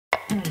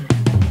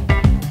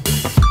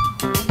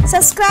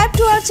Subscribe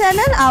to our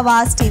channel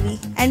Awaz TV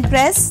and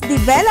press the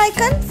bell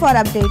icon for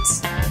updates.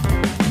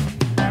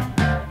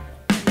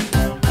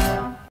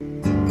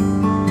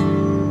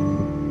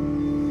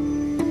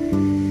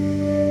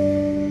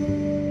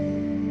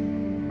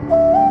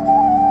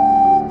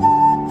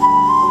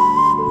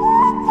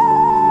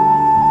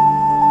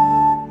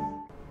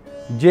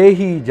 जे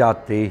ही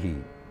जाते ही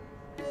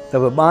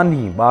तब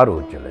बानी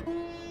बारो चल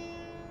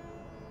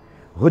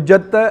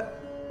हुजत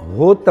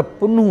हो त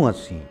पुनू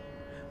असी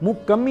मु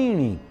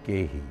कमीणी के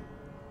ही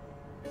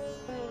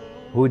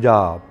हुजा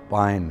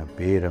पाइन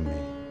पेर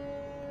में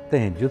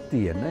तह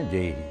जुती न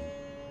जे ही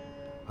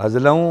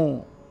हज़लऊं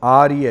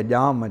आरी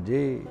जाम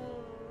जे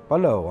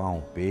पलव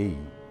आऊं पेई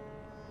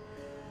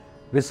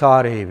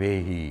विसारे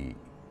वेही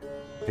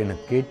तिन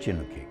केचिन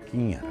के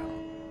कीअं रहा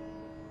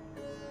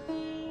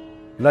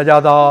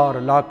लजादार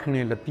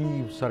लाखणे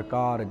लतीफ़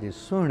सरकार जे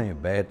सुहिणे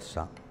बैत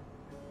सां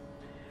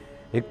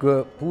एक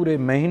पूरे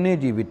महीने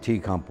जी विठी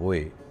खां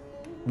पोइ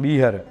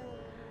ॿीहर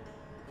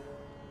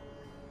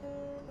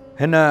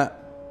हिन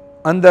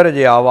अंदर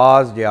जे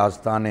आवाज़ जे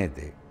आस्थाने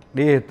ते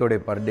ॾेह तोड़े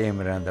परॾेह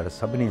में रहंदड़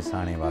सभिनी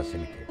साणे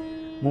वासियुनि खे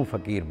मूं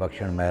फ़क़ीर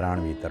बख़्शन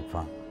महराणवी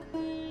तरफ़ां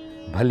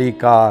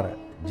भलीकार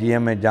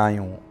जीअं में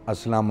जायूं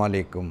अस्सलाम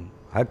वालेकुम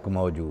हक़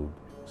मौजूद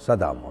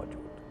सदा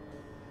मौजूद।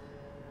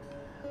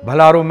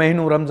 भलारो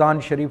महीनो रमज़ान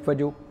शरीफ़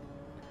जो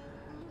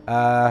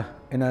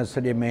इन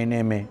सॼे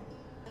महीने में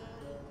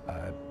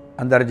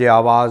अंदर जे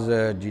आवाज़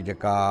जी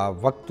जेका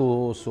वक़्तु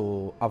हो सो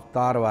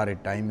अवतार वारे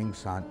टाइमिंग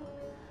सां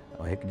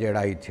हिकु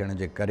जहिड़ाई थियण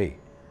जे करे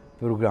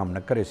प्रोग्राम न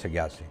करे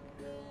सघियासीं,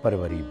 पर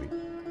वरी बि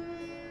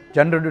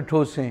चंड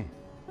ॾिठोसीं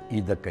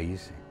ईद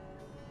कईसीं,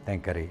 तंहिं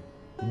करे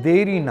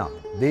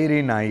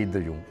देरी ना ईद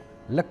जूं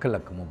लख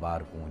लख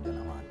मुबारकूं हुजनि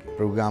अव्हांखे।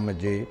 प्रोग्राम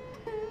जे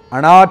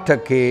अणाठ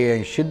खे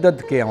ऐं शिदत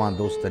खे अव्हां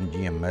दोस्तनि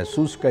जीअं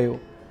महसूसु कयो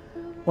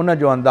उन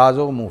जो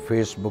अंदाज़ो मूं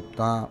फेसबुक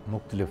तां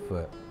मुख़्तलिफ़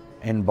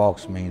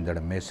इनबॉक्स में ईंदड़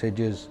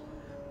मैसेजिस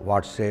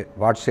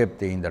व्हाट्सएप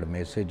ते ईंदड़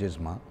मैसेजिस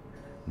मां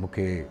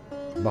मूंखे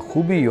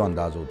बख़ूबी इहो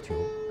अंदाज़ो थियो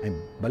ऐं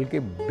बल्कि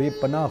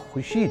बेपनाह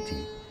ख़ुशी थी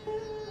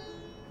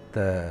त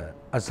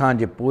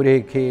असांजे पूरे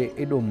खे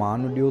एॾो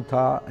मान ॾियो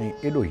था ऐं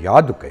एॾो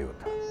यादि कयो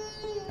था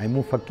ऐं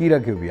मूं फ़क़ीर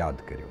खे बि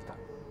यादि करियो था,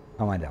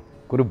 अव्हांजा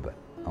कुर्ब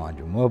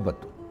अव्हांजूं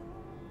मुहबतूं।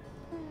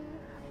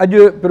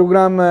 अॼु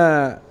प्रोग्राम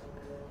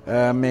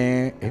में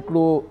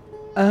हिकिड़ो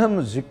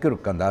अहम ज़िक्र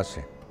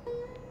कंदासीं।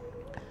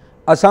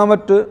 असां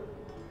वटि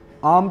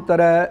आम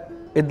तरह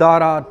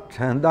इदारा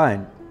ठहंदा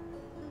आहिनि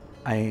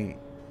ऐं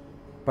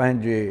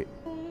पंहिंजे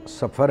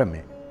सफ़र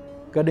में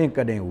कॾहिं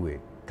कॾहिं उहे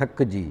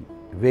थकिजी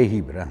वेही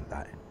बि रहंदा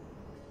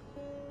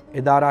आहिनि।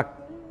 इदारा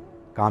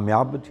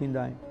कामयाब बि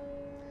थींदा आहिनि,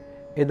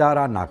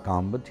 इदारा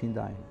नाकाम बि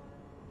थींदा आहिनि,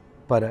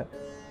 पर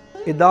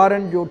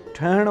इदारनि जो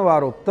ठहण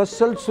वारो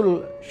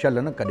तसलसल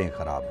न कॾहिं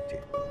ख़राबु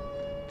थिए,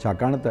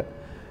 छाकाणि त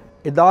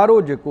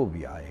इदारो जेको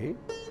बि आहे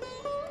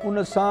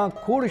उन सां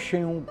खोड़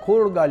शयूं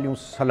खोड़ ॻाल्हियूं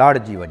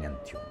सलाड़जी वञनि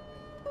थियूं।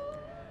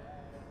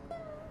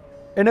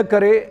 इन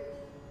करे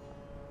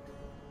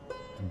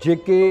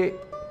जेके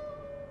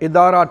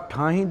इदारा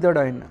ठाहींदड़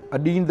आहिनि,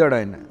 अॾींदड़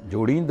आहिनि,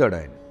 जोड़ींदड़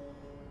आहिनि,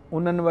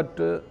 उन्हनि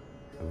वटि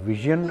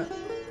विज़न,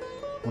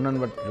 उन्हनि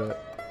वटि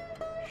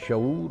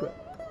शऊर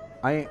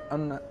ऐं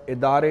उन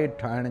इदारे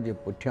ठाहिण जे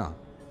पुठियां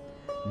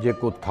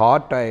जेको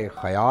थॉट आहे,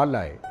 ख़्यालु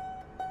आहे,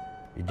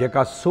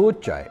 जेका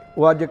सोच आहे,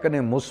 उहा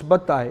जेकॾहिं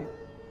मुस्बत आहे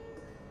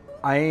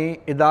ऐं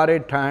इदारे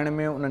ठाहिण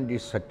में उन्हनि जी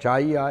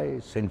सचाई आहे,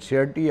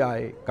 सिंसियरिटी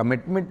आहे,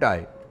 कमिटमेंट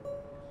आहे,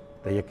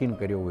 त यकीन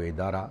करियो उहे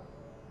इदारा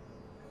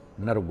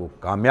न रुॻो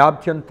कामयाबु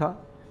थियनि था,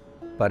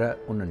 पर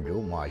उन्हनि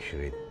जो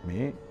मुआशरे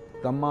में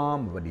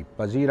तमामु वॾी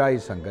पज़ीराई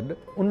सां गॾु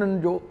उन्हनि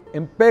जो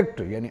इम्पैक्ट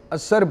यानी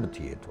असर बि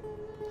थिए थो।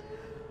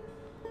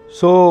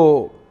 सो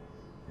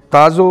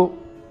ताज़ो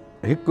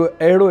हिकु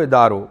अहिड़ो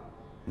इदारो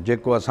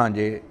जेको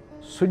असांजे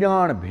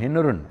सुञाण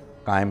भेनरुनि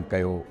क़ाइमु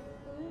कयो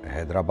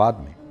हैदराबाद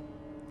में,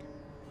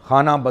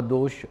 खाना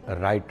बदोश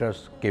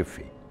राइटर्स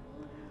कैफ़े,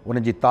 उन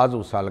जी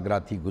ताज़ो सालगिरह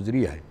थी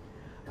गुज़री आहे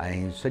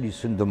ऐं सॼी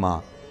सिंध मां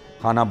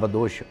खाना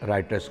बदोश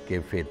राइटर्स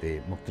कैफ़े ते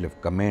मुख़्तलिफ़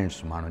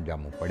कमेंट्स माण्हुनि जा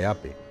मूं पढ़िया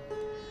पे।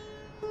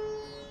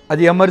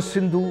 अदी अमर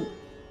सिंधू,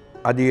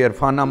 अदी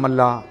इरफाना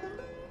मल्ला,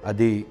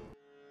 अदी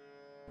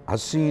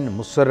हसीन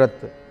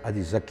मुसरत,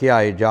 अदी ज़किया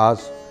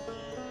एजाज़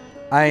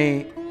ऐं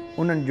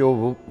उन्हनि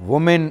जो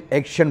वुमेन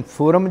एक्शन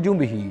फोरम जूं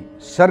बि ही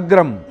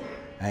सरगर्म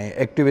ऐं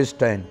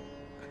एक्टिविस्ट आहिनि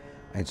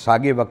ऐं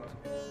साॻे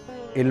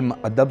वक़्तु इल्म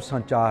अदब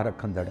सां चाह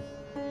रखंदड़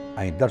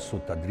ऐं दर्सो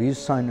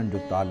तदरीस सां इन्हनि जो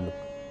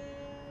ताल्लुक़।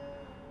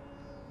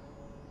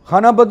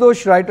 खाना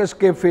बदोश राइटर्स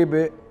कैफ़े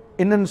बि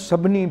इन्हनि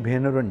सभिनी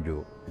भेनरुनि जो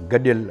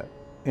गॾियल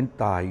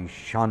इंतिहाई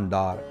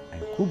शानदार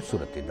ऐं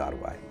ख़ूबसूरत इदारो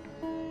आहे।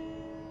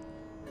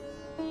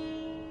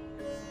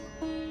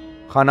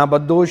 खाना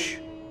बदोश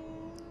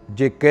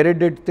जे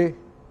कैरेडिट ते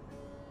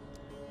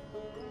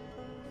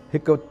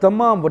हिकु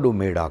तमामु वॾो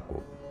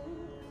मेड़ाको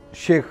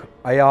शेख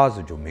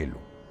अयाज़ जो मेलो,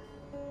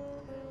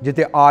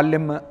 जिते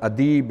आलिम,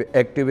 अदीब,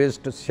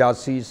 एक्टिविस्ट,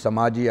 सियासी,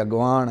 समाजी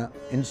अॻवान,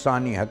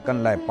 इंसानी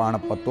हक़नि लाइ पाण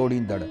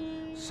पतोड़ींदड़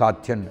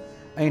साथियुनि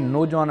ऐं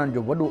नौजवाननि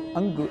जो वॾो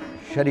अंग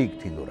शरीक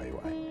थींदो रहियो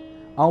आहे।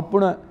 ऐं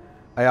पिण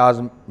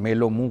अयाज़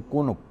मेलो मूं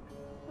कोन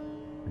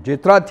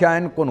जेतिरा थिया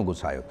आहिनि कोन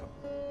घुसायो अथमि।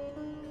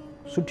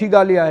 सुठी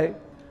ॻाल्हि इहा आहे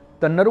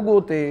त न रुॻो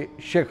ते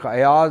शेख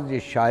अयाज़ जी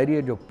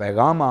शाइरीअ जो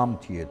पैगाम आम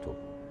थिए थो,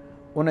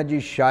 उन जी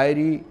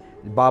शाइरी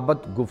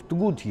बाबति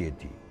गुफ़्तगू थिए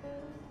थी,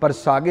 पर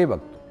साॻे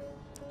वक़्तु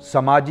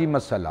समाजी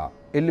मसइला,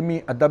 इल्मी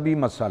अदबी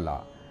मसइला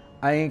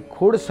ऐं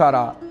खोड़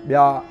सारा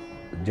ॿिया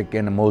जेके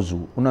आहिनि मौज़ू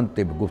उन्हनि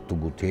ते बि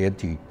गुफ़्तगू थिए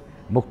थी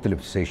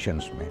मुख़्तलिफ़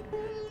सेशन्स में।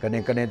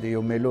 कॾहिं कॾहिं त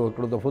इहो मेलो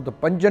हिकिड़ो दफ़ो त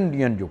 5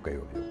 ॾींहंनि जो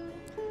कयो वियो।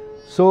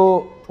 सो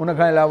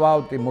उनखां अलावा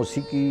उते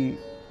मौसीक़ी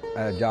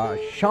जा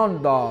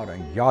शानदार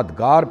ऐं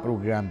यादगार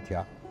प्रोग्राम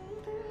थिया।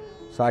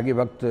 साॻे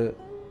वक़्तु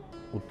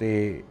उते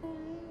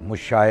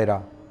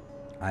मुशाइरा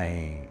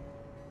ऐं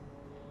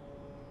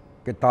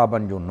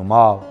किताबनि जो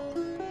नुमाव,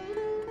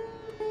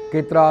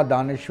 केतिरा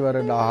दानिश्वर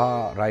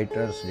ॾाहा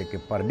राइटर्स जेके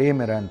परॾे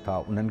में रहनि था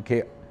उन्हनि खे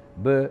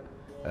बि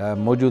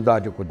मौजूदा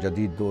जेको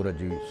जदीद दौर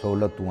जी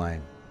सहूलियतूं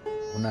आहिनि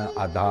उन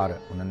आधार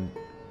उन्हनि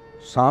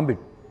सां बि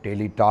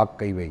टेली टॉक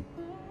कई वई,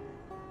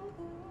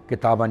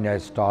 किताबनि जा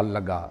स्टॉल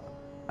लॻा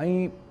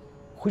ऐं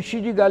ख़ुशी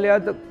जी ॻाल्हि आहे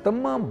त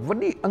तमामु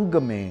वॾी अंग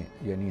में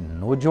यानी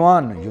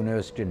नौजवान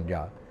यूनिवर्सिटियुनि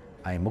जा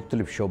ऐं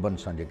मुख़्तलिफ़ शोबनि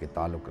सां जेके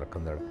तालुक़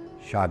रखंदड़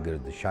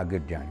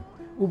शागिर्दियाणियूं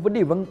उहे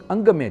वॾी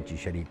अंग में अची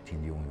शरीक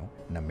थींदियूं हुयूं,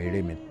 हिन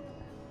मेले में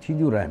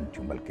थींदियूं रहनि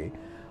थियूं बल्कि,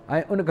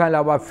 ऐं उनखां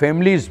अलावा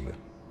फैमिलीज़ बि।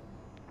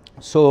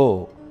 सो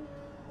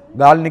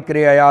ॻाल्हि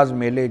निकिरे अयाज़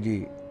मेले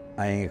जी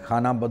ऐं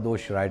खाना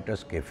बदोश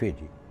राइटर्स कैफ़े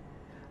जी।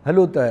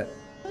 हलो त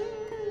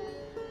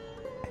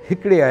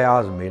हिकिड़े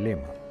अयाज़ मेले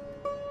मां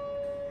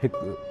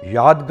हिकु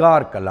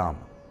यादगार कलाम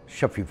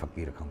शफ़ी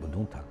फ़क़ीर खां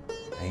ॿुधूं था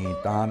ऐं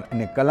तव्हां इन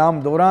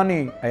कलाम दौरान ई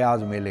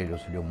अयाज़ मेले जो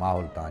सॼो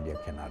माहौल तव्हांजे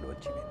अखियुनि नालो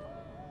अची वेंदो।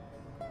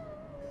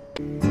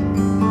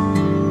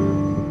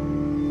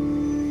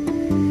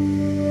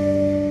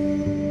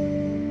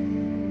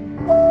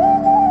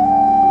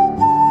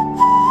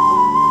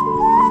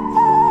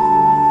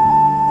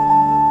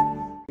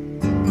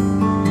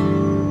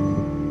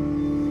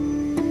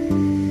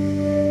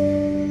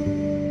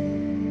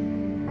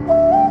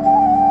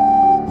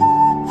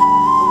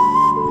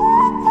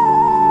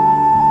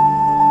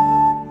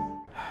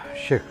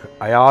 शेख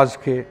अयाज़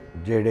खे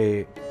जहिड़े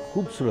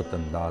ख़ूबसूरत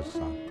अंदाज़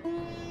सां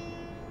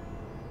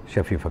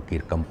शफ़ी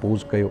फ़क़ीर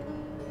कंपोज़ कयो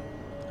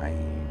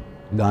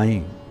ऐं ॻाई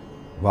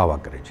वाह वाह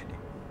करे छॾी।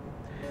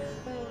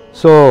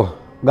 सो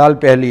ॻाल्हि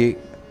पहली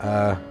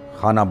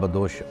खाना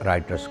बदोश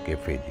राइटर्स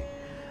कैफ़े जी।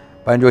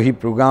 पंहिंजो ही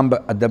प्रोग्राम बि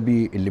अदबी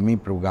इल्मी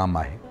प्रोग्राम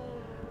आहे।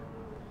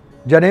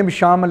 जॾहिं बि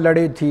शाम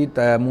लड़े थी त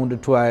मूं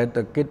ॾिठो आहे त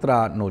केतिरा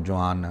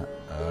नौजवान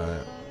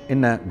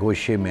इन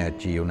गोशे में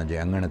अची उन जे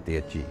अङण ते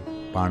अची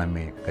पाण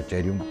में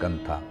कचहरियूं कनि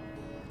था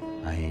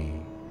ऐं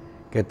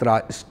केतिरा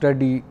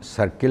स्टडी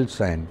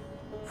सर्किल्स आहिनि,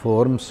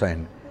 फोरम्स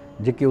आहिनि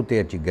जेके उते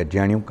अची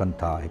गॾिजाणियूं कनि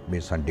था, हिक ॿिए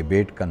सां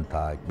डिबेट कनि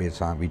था, हिक ॿिए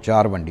सां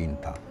वीचार वंडीनि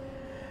था।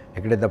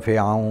 हिकिड़े दफ़े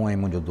आऊं ऐं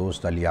मुंहिंजो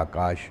दोस्त अली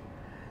आकाश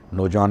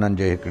नौजवाननि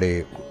जे हिकिड़े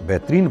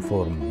बहितरीनु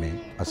फोरम में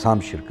असां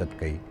बि शिरकत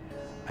कई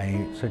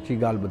ऐं सची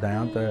ॻाल्हि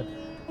ॿुधायां त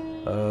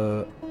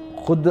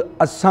ख़ुदि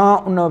असां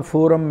उन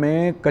फोरम में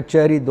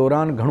कचहरी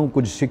दौरान घणो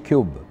कुझु सिखियो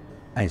बि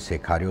ऐं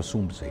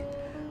सेखारियोसीं बि सही।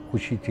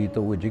 ख़ुशी थी त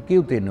उहे जेके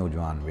उते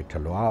नौजवान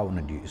वेठल हुआ उन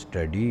जी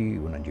स्टडी,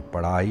 उन जी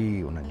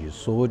पढ़ाई, उन जी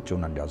सोच,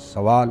 उन्हनि जा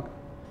सवाल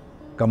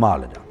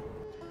कमाल जा।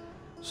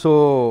 सो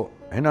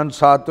हिननि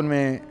सातुनि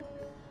में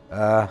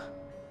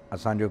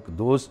असांजो हिकु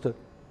दोस्त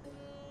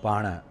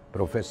पाण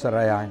प्रोफेसर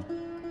रहिया आहिनि,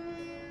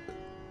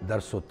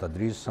 दरसो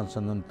तदरीस सां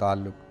संदन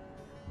ताल्लुक़,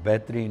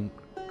 बहितरीनु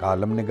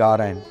कालम निगार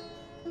आहिनि,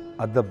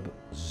 अदब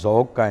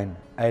ज़ौक़ आहिनि,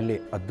 अहले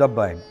अदब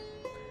आहिनि,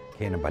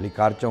 खेनि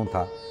भलीकार चऊं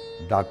था,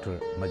 डॉक्टर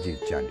मजीद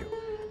चांडियो।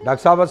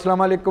 डॉक्टर साहब अस्सलाम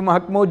वालेकुम,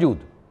 हक़ मौजूद?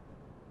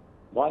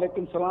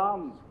 वालेकुम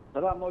सलाम,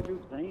 सदा मौजूद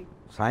साईं।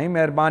 साईं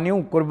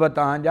महिरबानियूं कुर्ब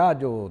तव्हांजा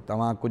जो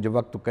तव्हां कुझु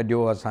वक़्तु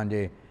कढियो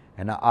असांजे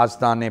हिन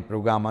आस्थाने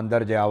प्रोग्राम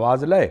अंदर जे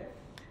आवाज़ लाइ।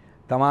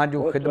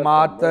 तव्हांजो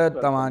ख़िदमात,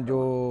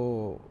 तव्हांजो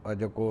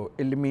जेको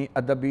इल्मी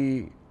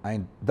अदबी ऐं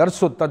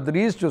दरसो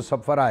तदरीस जो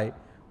सफ़रु आहे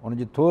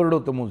उनजी थोरो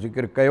त मूं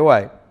ज़िक्र कयो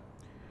आहे,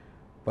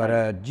 पर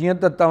जीअं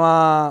त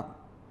तव्हां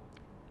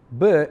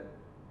बि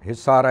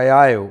हिसा रहिया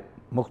आहियो,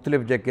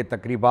 मुख़्तलिफ़ जेके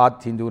तक़रीबात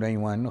थींदियूं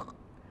रहियूं आहिनि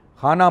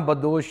खाना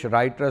बदोश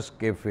राइटर्स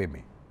कैफ़े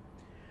में,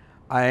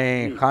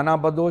 ऐं खाना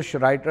बदोश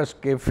राइटर्स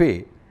कैफ़े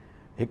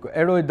हिकु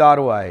अहिड़ो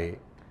इदारो आहे,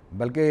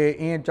 बल्कि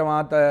ईअं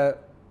चवां त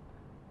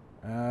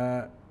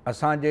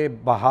असांजे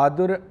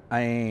बहादुर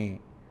ऐं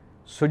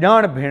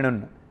सुञाण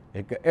भेणुनि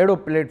हिकु अहिड़ो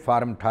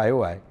प्लेटफार्म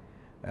ठाहियो आहे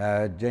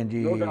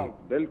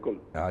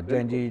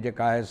जंहिंजी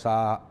जेका आहे सा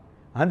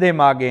हंधे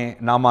मागे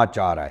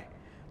नामाचार आहे।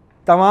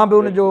 तव्हां बि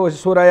उनजो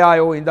हिसो रहिया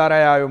आहियो, ईंदा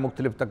रहिया आहियो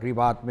मुख़्तलिफ़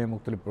तक़रीबात में,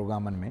 मुख़्तलिफ़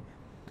प्रोग्रामनि में।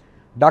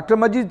 डॉक्टर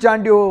मजीद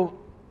चांडियो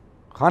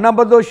खाना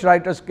बदोश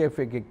राइटर्स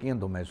कैफ़े खे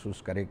कीअं थो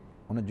महसूसु करे,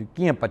 उनजी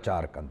कीअं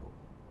प्रचार कंदो?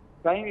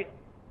 साईं,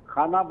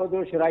 खाना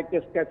बदोश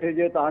राइटर्स कैफ़े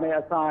जो त हाणे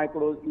असां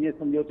हिकिड़ो ईअं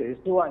सम्झो त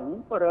हिसो आहियूं,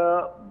 पर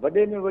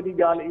वॾे में वॾी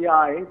ॻाल्हि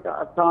इहा आहे त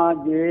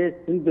असांजे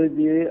सिंध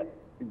जे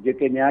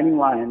जेके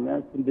न्याणियूं आहिनि,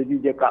 सिंध जी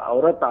जेका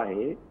औरत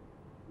आहे,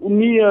 उन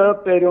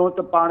पहिरियों त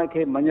पाण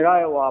खे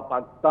मञायो आहे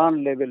पाकिस्तान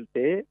लेवल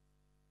ते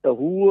त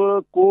हूअ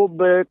को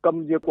बि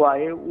कमु जेको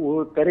आहे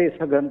उहो करे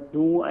सघनि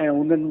थियूं ऐं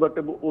हुननि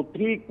वटि बि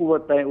ओतिरी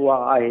कुवत उहा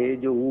आहे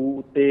जो हू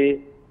उते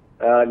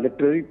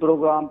लिटरेरी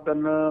प्रोग्राम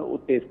कनि,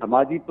 उते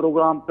समाजी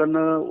प्रोग्राम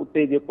कनि,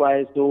 उते जेको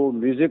आहे सो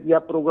म्यूज़िक जा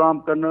प्रोग्राम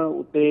कनि,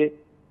 उते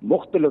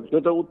मुख़्तलिफ़, छो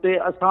त उते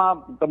असां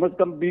कम अज़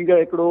कम बि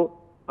हिकिड़ो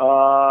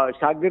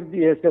शागिर्द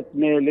जी हैसियत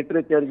में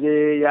लिटरेचर जे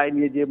या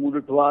इन जे मूं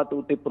ॾिठो आहे त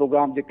उते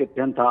प्रोग्राम जेके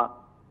थियनि था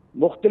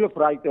मुख़्तलिफ़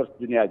राइटर्स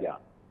दुनिया जा,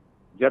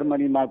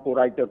 जर्मनी मां को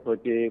राइटर थो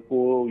अचे, को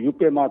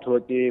यूके मां थो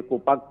अचे, को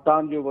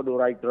पाकिस्तान जो वॾो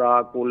राइटर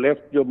आहे, को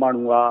लेफ्ट जो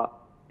माण्हू आहे,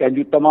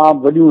 कंहिंजूं तमामु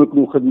वॾियूं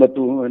हिकिड़ियूं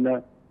ख़िदमतूं आहिनि।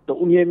 त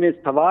उन में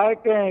सवाइ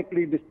कंहिं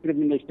हिकिड़ी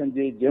डिस्क्रिमिनेशन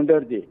जे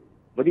जेंडर जे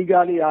वॾी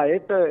ॻाल्हि इहा आहे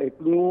त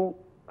हिकिड़ियूं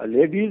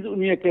लेडीज़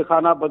उन खे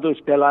खाना बदोश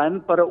कयल आहिनि,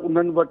 पर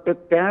उन्हनि वटि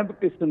कंहिं बि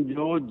क़िस्म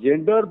जो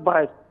जेंडर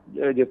बाइस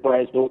जेको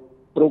आहे सो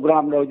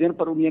प्रोग्राम न हुजनि,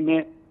 पर उन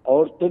में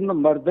औरतुनि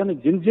मर्दनि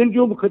जिन जिन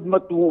जूं बि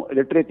ख़िदमतूं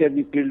लिटरेचर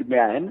जी फील्ड में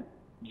आहिनि,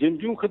 जिन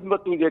जूं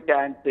ख़िदमतूं जेके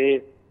आहिनि से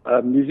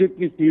म्यूज़िक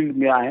जी फील्ड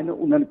में आहिनि,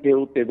 उन्हनि खे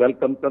उते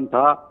वेलकम कनि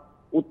था।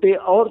 उते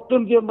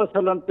औरतुनि जे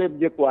मसइलनि ते बि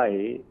जेको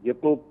आहे,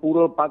 जेको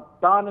पूरो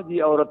पाकिस्तान जी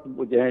औरत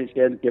जंहिं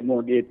शयुनि खे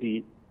मुंहुं ॾिए थी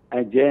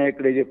ऐं जंहिं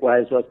हिकिड़े जेको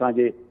आहे सो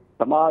असांजे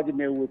समाज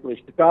में उहो हिकिड़ो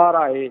शिकार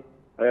आहे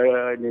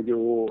इन जो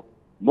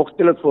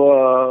मुख़्तलिफ़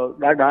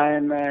ॾाढा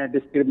आहिनि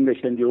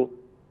डिस्क्रिमिनेशन जो,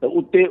 त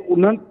उते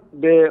उन्हनि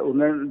बि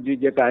उन्हनि जी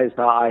जेका आहे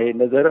सा आहे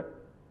नज़र।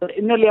 त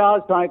इन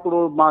लिहाज़ सां हिकिड़ो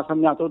मां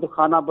सम्झां थो त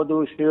खाना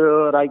बदोश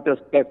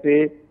राइटर्स कैफ़े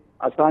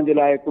असांजे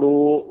लाइ हिकिड़ो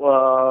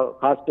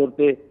ख़ासि तौर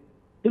ते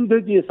सिंध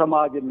जे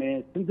समाज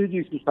में, सिंध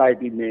जी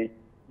सोसाइटी में,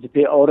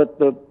 जिते औरत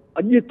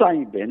अॼु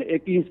ताईं बि आहिनि,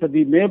 21वीं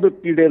सदी में बि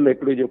पीड़ियल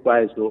हिकिड़ो जेको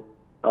आहे सो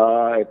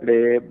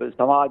हिकिड़े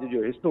समाज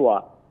जो हिसो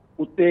आहे,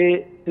 उते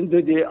सिंध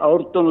जे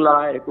औरतुनि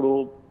लाइ हिकिड़ो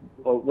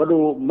वॾो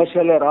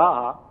मशल राह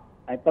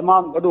ऐं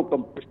तमामु वॾो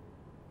कमु।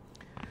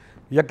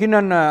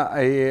 यकीनन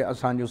इहे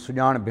असांजूं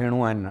सुञाण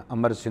भेणूं आहिनि,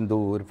 अमर सिंधू,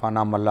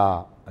 इरफाना मल्ला,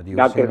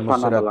 डॉक्टर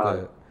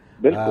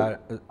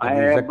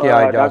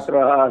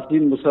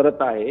हसीन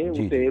मुसरत आहे,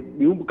 उते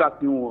ॿियूं बि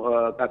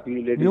काफ़ी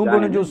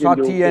लेडीज़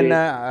साथी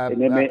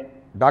आहिनि,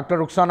 डॉक्टर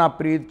रुखसाना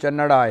प्रीत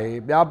चन्नड़ आहे,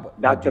 ॿिया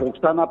डॉक्टर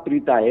रुखसाना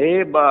प्रीत आहे,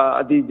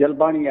 अदी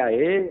जलबाणी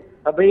आहे,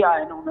 सभई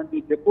आहिनि। उन्हनि जी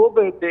जेको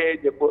बि हिते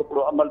जेको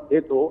हिकिड़ो अमल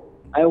थिए थो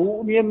ऐं हू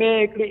उन में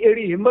हिकिड़ी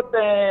अहिड़ी हिमत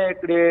ऐं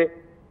हिकिड़े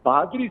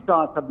बहादुरी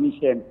सां सभिनी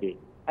शयुनि खे,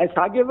 ऐं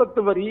साॻिए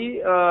वक़्तु वरी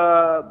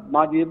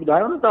मां जीअं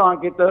ॿुधायो न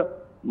तव्हांखे त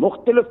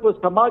मुख़्तलिफ़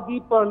समाजी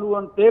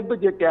पहलुअनि ते बि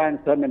जेके आहिनि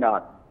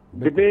सेमिनार,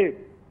 डिबेट,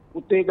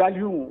 उते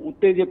ॻाल्हियूं,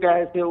 उते जेके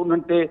आहे से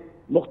उन्हनि ते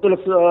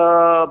मुख़्तलिफ़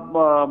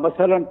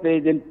मसइलनि ते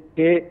जिन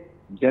खे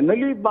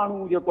जनरली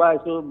माण्हू जेको आहे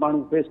सो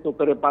माण्हू फेस थो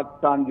करे,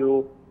 पाकिस्तान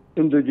जो,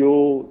 सिंध जो,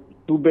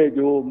 सूबे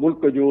जो,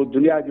 मुल्क जो,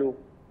 दुनिया जो,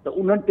 त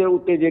उन्हनि ते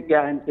उते जेके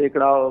आहिनि से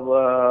हिकिड़ा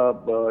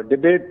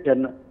डिबेट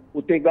थियनि,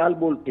 उते ॻाल्हि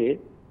ॿोल थिए।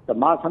 त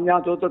मां सम्झां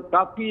थो त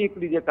काफ़ी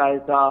हिकिड़ी जेका आहे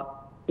सा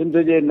सिंध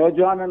जे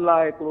नौजवाननि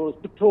लाइ हिकिड़ो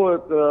सुठो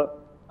हिकु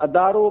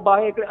अदारो बि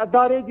आहे, हिकिड़े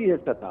अदारे जी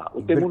हैसियत आहे।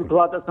 उते मूं ॾिठो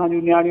आहे त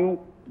असांजूं नियाणियूं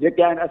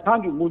जेके आहिनि,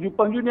 असांजूं मुंहिंजूं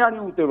पंहिंजूं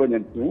नियाणियूं उते वञनि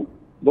थियूं,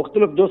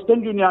 मुख़्तलिफ़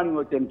दोस्तनि जूं नियाणियूं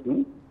अचनि थियूं,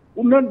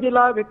 उन्हनि जे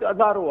लाइ बि हिकु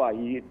अदारो आहे।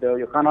 हीअ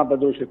त खाना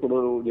बदोश हिकिड़ो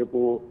जेको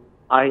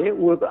आहे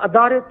उहो हिकु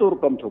अदारे तौरु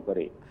कमु थो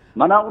करे,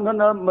 माना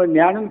उन्हनि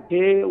नियाणियुनि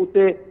खे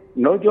उते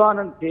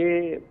नौजवाननि खे,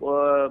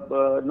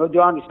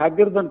 नौजवान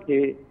शागिर्दनि खे,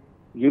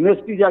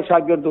 यूनिवर्सिटी जा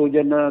शागिर्द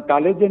हुजनि,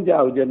 कॉलेजनि जा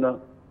हुजनि,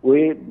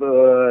 उहे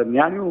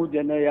नियाणियूं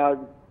हुजनि या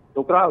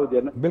छोकिरा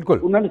हुजनि, बिल्कुलु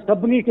उन्हनि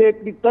सभिनी खे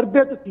हिकिड़ी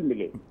तरबियत थी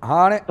मिले,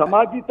 हाणे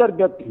समाजी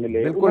तरबियत थी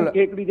मिले, उन्हनि खे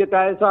हिकिड़ी जेका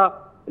आहे सा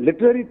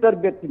लिटरेरी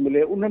तरबियत थी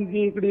मिले, उन्हनि जी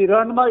हिकिड़ी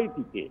रहनुमाई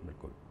थी थिए।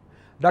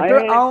 डॉक्टर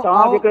आउं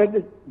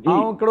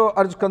हिकिड़ो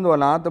अर्ज़ु कंदो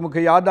हलां त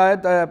मूंखे यादि आहे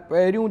त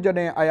पहिरियों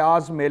जॾहिं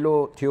अयाज़ मेलो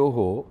थियो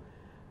हो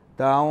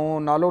त आउं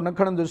नालो न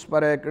खणंदुसि,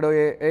 पर हिकिड़ो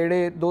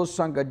अहिड़े दोस्त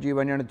सां गॾिजी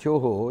वञणु थियो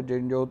हो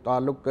जंहिंजो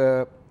तालुक़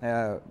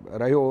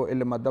रहियो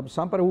इल्मु अदब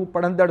सां, पर हू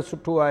पढ़ंदड़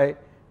सुठो आहे,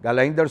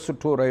 ॻाल्हाईंदड़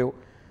सुठो रहियो।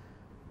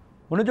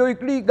 हुनजो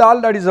हिकिड़ी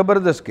ॻाल्हि ॾाढी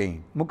ज़बरदस्त कई,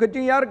 मूंखे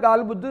चई यार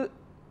ॻाल्हि ॿुध,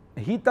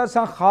 हीअ त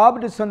असां ख़्वाबु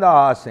ॾिसंदा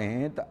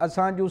हुआसीं त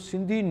असांजूं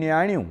सिंधी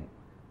नियाणियूं,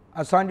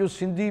 असांजूं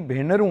सिंधी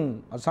भेनरूं,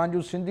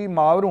 असांजूं सिंधी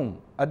मावरूं,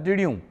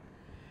 अदिड़ियूं,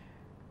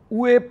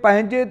 उहे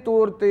पंहिंजे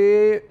तौर ते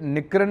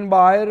निकिरनि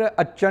ॿाहिरि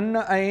अचनि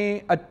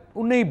ऐं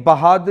उन ई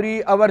बहादुरी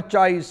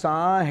अवरचाई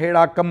सां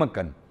अहिड़ा कम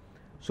कनि।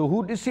 सो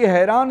हू ॾिसी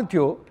हैरान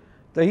थियो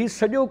त हीउ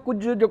सॼो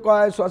कुझु जेको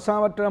आहे सो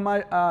असां वटि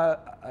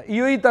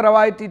इहो ई त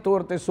रवायती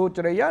तौर ते सोच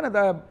रही आहे न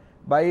त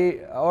भाई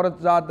औरत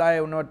ज़ात आहे,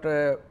 उन वटि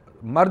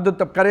मर्द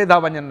त करे था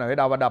वञनि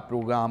हेॾा वॾा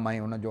प्रोग्राम ऐं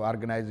हुनजो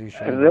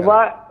ऑर्गेनाइज़ेशन।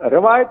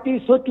 रवायती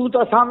सोचूं त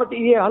असां वटि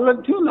इहे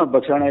हलनि थियूं न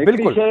बख़्शण,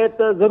 हिकिड़ी शइ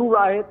त ज़रूरु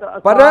आहे त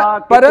असां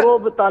केतिरो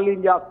बि तालीम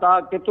याफ़्ता,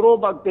 केतिरो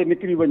बि अॻिते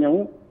निकिरी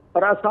वञूं,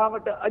 पर असां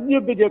वटि अॼु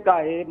बि जेका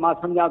आहे, मां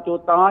सम्झां थो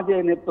तव्हांजे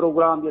हिन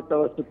प्रोग्राम जे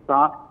तवसुत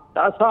सां, त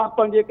असां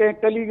पंहिंजे कंहिं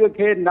कलीग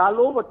खे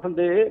नालो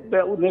वठंदे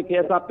उनखे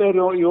असां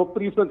पहिरियों इहो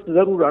प्रीफिक्स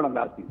ज़रूरु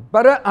हणंदासीं।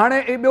 पर हाणे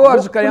ॿियो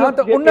अर्ज़ु कयां त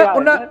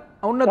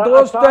उन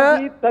दोस्त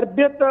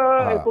तरबियत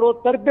हिकिड़ो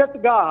तरबियत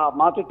गाह,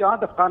 मां थो चवां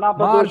त खाना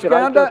बदोश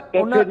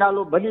कंहिंखे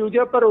नालो भली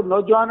हुजे, पर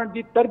नौजवाननि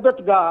जी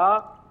तरबियत गाह,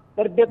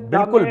 तरबियत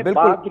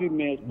बहादुरी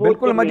में।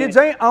 बिल्कुलु मजीद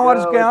साईं, आउं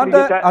अर्ज़ु कयां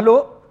त हलो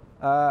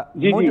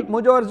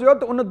मुंहिंजो अर्ज़ु हुयो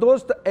त उन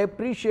दोस्त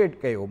एप्रिशिएट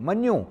कयो,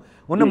 मञियो,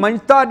 हुन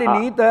मञता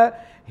ॾिनी त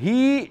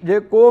ही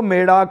जेको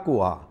मेड़ाको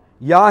आहे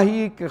या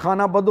ही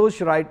खाना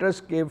बदोश राइटर्स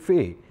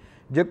कैफ़े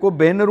जेको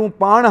भेनरूं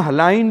पाण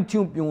हलाइनि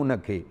थियूं पियूं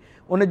उनखे,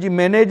 उन जी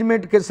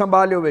मैनेजमेंट खे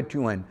संभालियो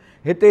वेठियूं आहिनि,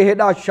 हिते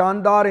हेॾा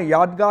शानदार ऐं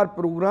यादगार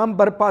प्रोग्राम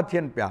बर्पा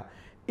थियनि पिया,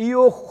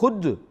 इहो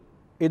ख़ुदि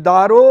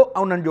इदारो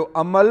ऐं उन्हनि जो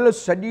अमल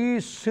सॼी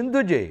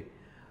सिंध जे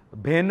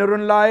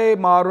भेनरुनि लाइ,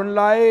 माउरुनि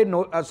लाइ,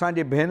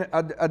 असांजे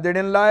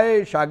अदिड़ियुनि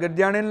लाइ,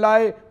 शागिर्दियाणियुनि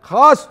लाइ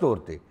ख़ासि तौर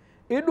ते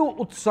एॾो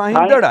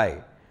उत्साहींदड़ आहे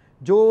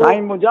जो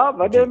साईं मुंहिंजा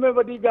वॾे में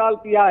वॾी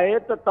ॻाल्हि इहा आहे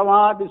त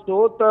तव्हां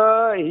ॾिसो त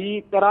ही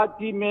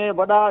कराची में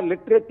वॾा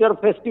लिटरेचर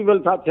फेस्टिवल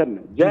था थियनि,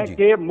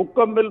 जंहिंखे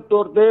मुकमिल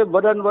तौर ते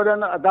वॾनि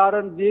वॾनि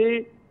अदारनि जी,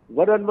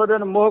 वॾनि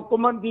वॾनि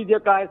महकमनि जी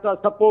जेका आहे सा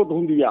सपोर्ट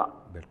हूंदी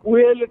आहे,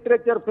 उहे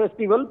लिटरेचर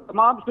फेस्टिवल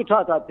तमामु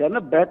सुठा था थियनि,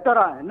 बहितर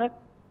आहिनि,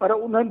 पर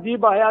उन्हनि जी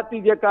बि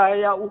हयाती जेका आहे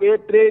या उहे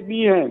 3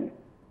 ॾींहं आहिनि।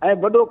 ऐं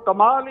वॾो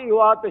कमाल इहो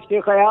आहे त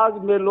शेख अयाज़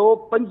मेलो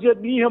 5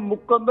 ॾींहं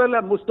मुकमिल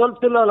ऐं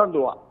मुसलसिल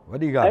हलंदो आहे,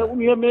 ऐं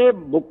उन में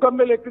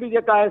मुकमिल हिकिड़ी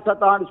जेका आहे सा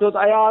तव्हां ॾिसो त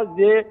अयाज़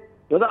जे,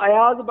 छो त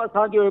अयाज़ बि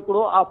असांजो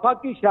हिकिड़ो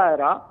आफ़ाक़ी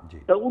शाइर आहे,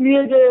 त उन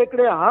जे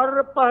हिकिड़े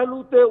हर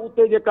पहलू ते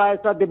उते जेका आहे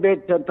सा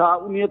डिबेट थियनि था,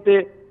 उन ते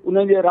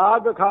उन जे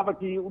राग खां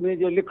वठी उन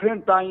जे लिखण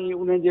ताईं,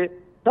 उन जे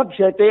सभु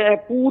शइ ते, ऐं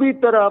पूरी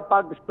तरह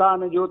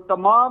पाकिस्तान जो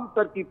तमामु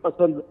तरक़ी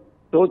पसंदि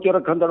सोच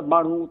रखंदड़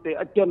माण्हू उते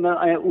अचनि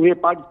ऐं उहे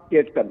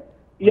पार्टिसिपेट कनि।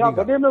 इहा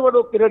वॾे में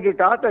वॾो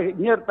क्रेडिट आहे त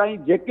हींअर ताईं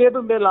जेके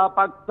बि मेला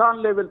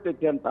पाकिस्तान लेवल ते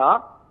थियनि था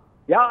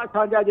या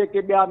असांजा जेके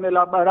ॿिया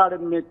मेला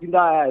ॿहिराड़नि में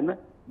थींदा आया आहिनि,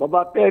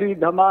 बाबा पहिरीं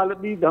धमाल,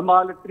 ॿी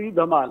धमाल, टी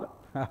धमाल,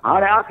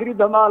 हाणे आख़िरी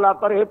धमाल आहे,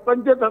 पर हे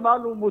 5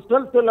 धमालूं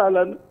मुसलसिल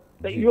हलनि,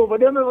 त इहो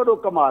वॾे में वॾो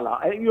कमाल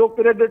आहे। ऐं इहो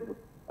क्रेडिट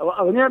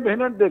वञे बि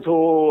हिननि ते थो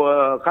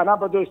खाना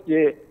बदोश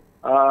जे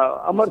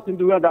अमर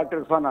सिंधू ऐं डॉक्टर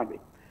इरफाना ॾे,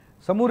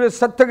 समूरे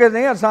सथ खे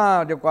साईं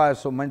असां जेको आहे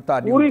सो मञता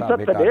ॾियूं पूरी था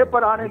सथ ॾे,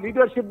 पर हाणे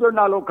लीडरशिप जो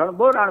नालो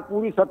खणबो, हाणे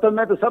पूरी सथ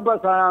में त सभु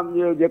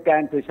असां जेका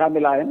आहिनि से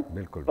शामिल आहिनि,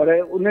 पर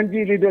उन्हनि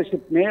जी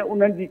लीडरशिप में,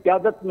 उन्हनि जी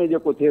क़यादत में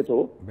जेको थिए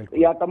थो,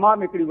 इहा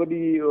तमामु हिकिड़ी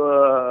वॾी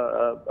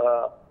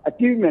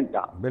अचीवमेंट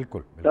आहे।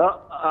 बिल्कुलु त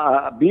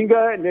बींग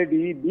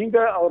लेडी, बींग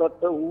औरत,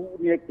 हू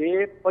उन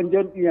खे 5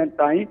 ॾींहंनि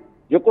ताईं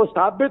जेको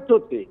साबित थो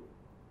थिए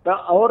त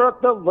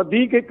औरत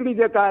वधीक हिकिड़ी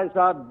जेका आहे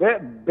सा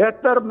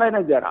बहितर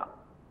मैनेजर आहे,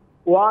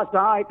 उहा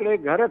असां हिकिड़े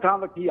घर खां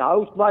वठी,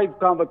 हाउस वाइफ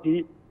खां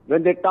वठी,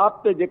 वेंदे टॉप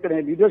ते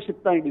जेकॾहिं लीडरशिप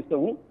ताईं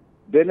ॾिसूं,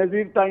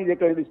 बेनज़ीर ताईं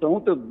जेकॾहिं ॾिसूं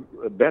त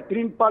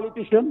बहितरीनु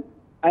पॉलिटिशियन,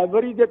 ऐं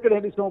वरी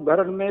जेकॾहिं ॾिसूं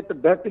घरनि में त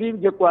बहितरीनु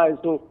जेको आहे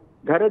सो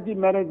घर जी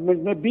मैनेजमेंट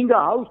में बींग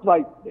हाउस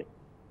वाइफ ते,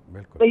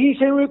 त ही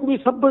शयूं हिकिड़ियूं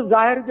सभु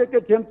ज़ाहिर जेके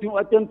थियनि थियूं,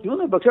 अचनि थियूं न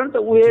बख़्शन, त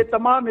उहे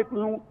तमामु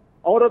हिकिड़ियूं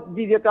औरत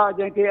जी जेका,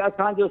 जंहिंखे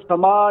असांजो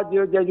समाज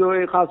जंहिंजो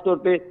ख़ासि तौर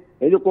ते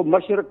हे जेको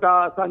मशरक़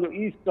आहे, असांजो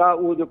ईस्ट आहे,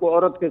 उहो जेको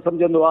औरत खे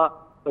सम्झंदो आहे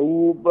त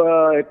हू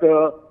हिकु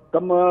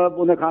कमु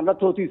उन खां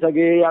नथो थी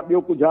सघे या ॿियो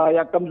कुझु आहे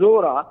या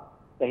कमज़ोर आहे,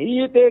 त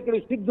हीअ हिते हिकिड़ी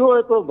सिधो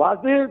हिकिड़ो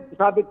वाज़े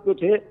साबित पियो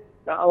थिए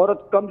त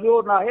औरत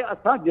कमज़ोर न आहे,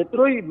 असां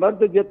जेतिरो ई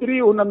मर्द जेतिरी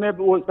हुन में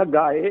बि उहो सघ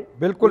आहे,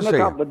 बिल्कुलु उन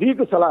खां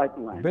वधीक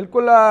सलाहियतूं आहिनि।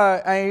 बिल्कुलु,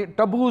 ऐं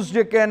टबूस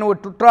जेके आहिनि उहे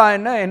टुटा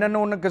आहिनि, हिननि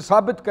उनखे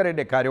साबित करे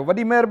ॾेखारियो।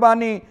 वॾी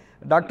महिरबानी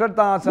डॉक्टर,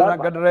 तव्हां असां सां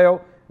गॾु रहियो,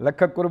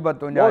 लख कुर्ब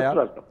तुंहिंजा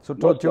यार,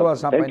 सुठो थियो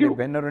असां पंहिंजे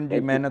भेनरुनि जी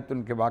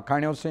महिनतुनि खे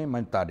वाखाणियोसीं,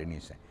 मञता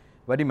ॾिनीसीं,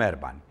 वॾी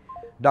महिरबानी।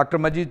 डॉक्टर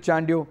मजीद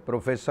चांडियो,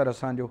 प्रोफेसर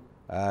असांजो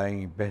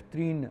ऐं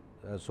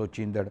बहितरीनु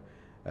सोचींदड़,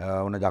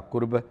 उनजा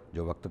कुर्ब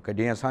जो वक़्तु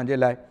कढियईं असांजे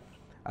लाइ।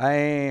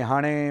 ऐं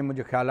हाणे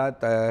मुंहिंजो ख़्यालु आहे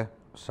त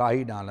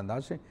साई ॾांहुं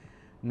हलंदासीं,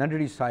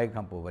 नंढड़ी साई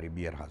खां पोइ वरी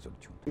ॿीहर हाज़िर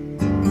थियूं।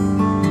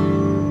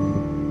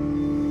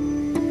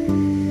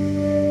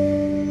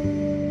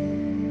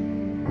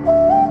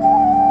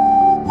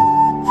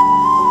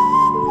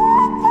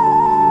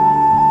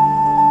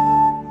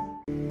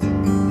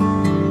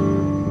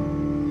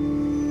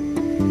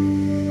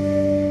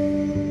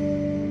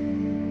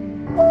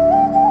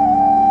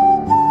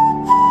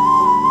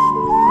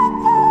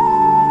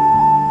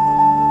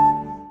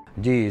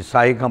 जी,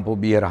 साई खां पोइ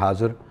ॿीहर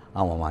हाज़िर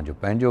ऐं अवांजो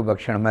पंहिंजो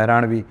बख़्शण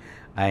महिराणवी,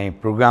 ऐं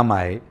प्रोग्राम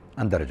आहे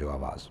अंदर जो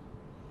आवाज़।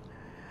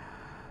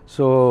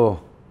 सो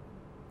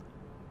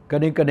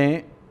कॾहिं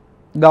कॾहिं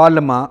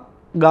ॻाल्हि मां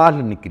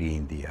ॻाल्हि निकिरी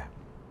ईंदी आहे,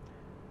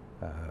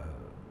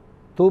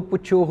 तो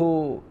पुछियो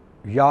हो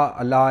या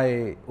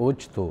अलाए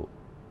ओचितो,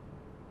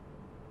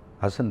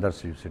 हसंदड़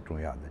जूं सिटूं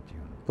यादि अची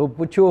वञनि, तो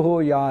पुछियो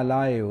हो या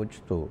अलाए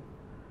ओचितो,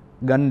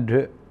 ॻंढ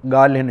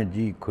ॻाल्हियुनि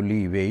जी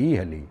खुली वेई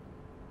हली,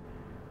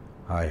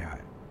 हाय हाय।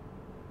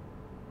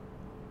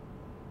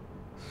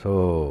 सो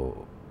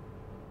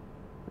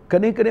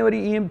कॾहिं कॾहिं वरी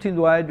ईअं बि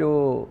थींदो आहे जो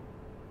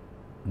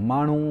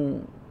माण्हू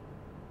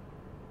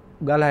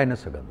ॻाल्हाए न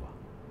सघंदो आहे।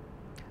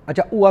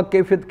 अच्छा, उहा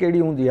कैफ़ियत कहिड़ी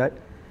हूंदी आहे?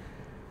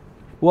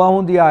 उहा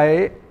हूंदी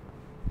आहे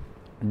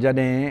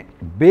जॾहिं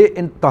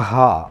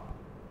बेइंतिहा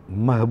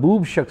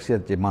महबूब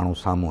शख़्सियत जे माण्हू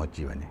साम्हूं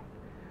अची वञे।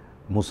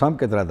 मूंसां बि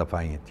केतिरा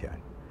दफ़ा ईअं थिया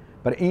आहिनि,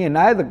 पर ईअं न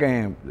आहे त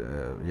कंहिं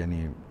यानी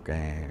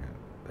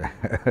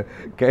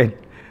कंहिं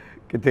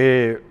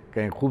किथे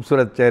कंहिं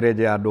ख़ूबसूरत चहिरे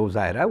जे आॾो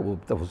ज़ाहिर आहे, उहो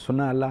त हुस्न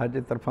अलाह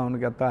जे तरफ़ां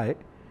हुनखे अता आहे,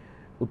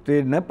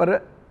 उते न, पर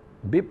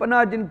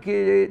बेपनाह जिन खे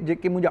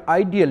जेके मुंहिंजा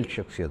आइडियल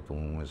शख़्सियतूं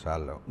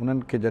मिसाल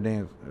उन्हनि खे जॾहिं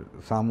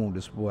साम्हूं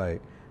ॾिसबो आहे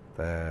त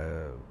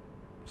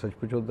सच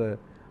पुछो त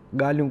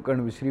ॻाल्हियूं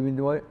करणु विसरी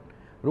वेंदो आहे,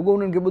 रुॻो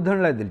उन्हनि खे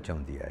ॿुधण लाइ दिलि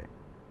चवंदी आहे।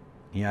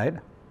 ईअं आहे न।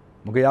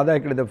 मूंखे यादि आहे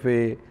हिकिड़े दफ़े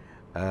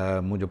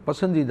मुंहिंजो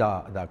पसंदीदा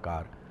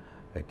अदाकार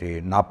हिते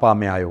नापा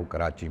में आयो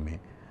कराची में,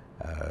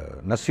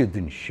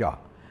 नसीरुद्दीन शाह,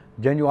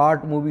 जंहिंजो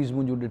आर्ट मूवीज़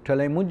मुंहिंजूं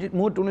ॾिठल ऐं मूं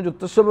वटि उनजो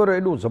तसवुरु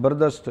एॾो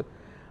ज़बरदस्तु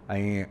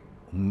ऐं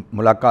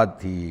मुलाक़ात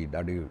थी,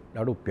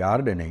 ॾाढो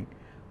प्यारु ॾिनई।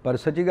 पर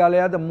सची ॻाल्हि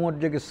इहा त मूं वटि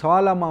जेके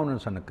सुवाल मां उन्हनि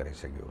सां न करे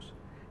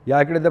सघियुसि। या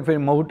हिकिड़े दफ़े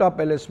महुटा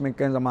पैलेस में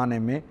कंहिं ज़माने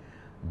में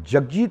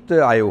जगजीत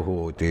आयो हो,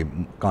 हिते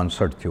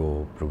कॉन्सर्ट थियो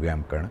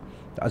प्रोग्राम करणु,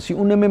 त असीं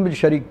उन में बि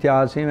शरीक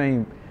थियासीं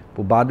ऐं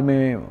पोइ बाद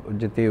में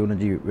जिते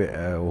हुनजी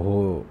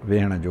उहो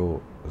वेहण जो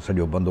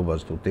सॼो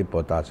बंदोबस्तु उते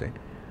पहुतासीं,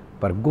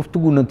 पर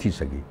गुफ़्तगू न थी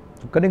सघी।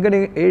 कॾहिं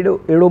कॾहिं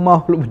अहिड़ो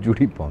माहौल बि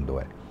जुड़ी पवंदो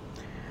आहे।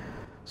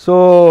 सो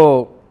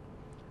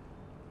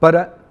पर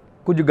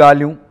कुझु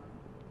ॻाल्हियूं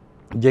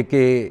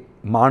जेके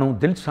माण्हू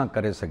दिलि सां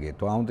करे सघे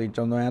थो, आउं त इहो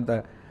चवंदो आहियां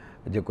त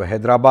जेको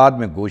हैदराबाद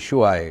में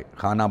गोशो आहे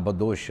खाना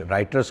बदोश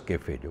राइटर्स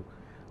कैफ़े जो,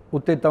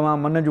 उते तव्हां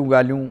मन जूं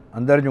ॻाल्हियूं,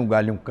 अंदरि जूं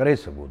ॻाल्हियूं करे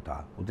सघो था,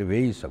 उते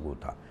वेही सघो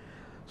था।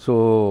 सो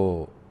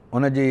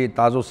उनजी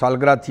ताज़ो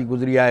सालगिरह थी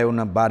गुज़री आहे,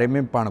 उन बारे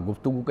में पाण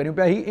गुफ़्तगू करियूं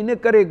पिया। हीअ इन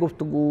करे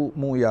गुफ़्तगू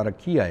मूं इहा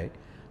रखी आहे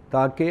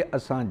ताकी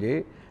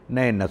असांजे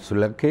नए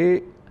नस्ल खे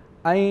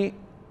ऐं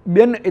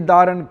ॿियनि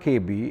इदारनि खे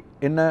बि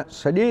इन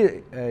सॼे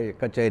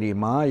कचहरी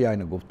मां या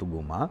इन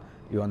गुफ़्तगू मां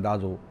इहो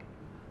अंदाज़ो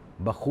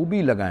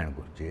बख़ूबी लॻाइणु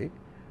घुरिजे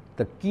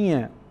त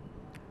कीअं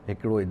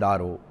हिकिड़ो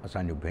इदारो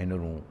असांजूं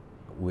भेनरूं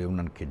उहे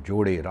उन्हनि खे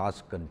जोड़े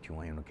रास कनि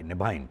थियूं ऐं उनखे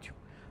निभाइनि थियूं।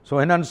 सो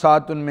हिननि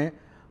सातुनि में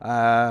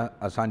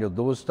असांजो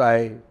दोस्त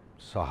आहे,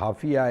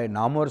 सहाफ़ी आहे,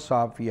 नामवर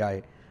सहाफ़ी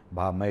आहे,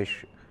 भाउ महेश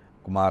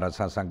कुमार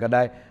असां सां गॾु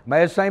आहे।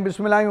 महेश साईं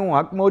बिस्मिल्लाहियूं,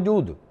 हक़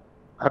मौजूद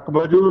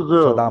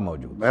सदा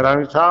मौजूद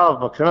मेहरानी साहब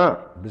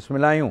बख्शण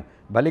बिस्मिल्लाहियूं,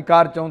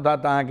 भलीकार चऊं था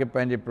तव्हांखे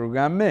पंहिंजे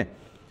प्रोग्राम में।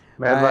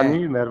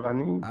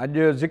 महिरबानी।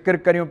 अॼु ज़िक्र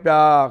करियूं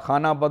पिया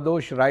खाना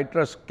बदोश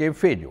राइटर्स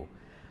कैफ़े जो।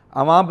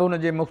 अवां बि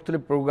हुनजे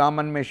मुख़्तलिफ़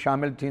प्रोग्रामनि में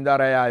शामिलु थींदा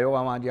रहिया आहियो।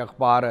 अवां जी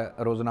अख़बार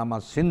रोज़नामा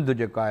सिंध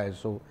जेका आहे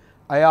सो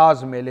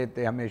अयाज़ मेले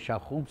ते हमेशह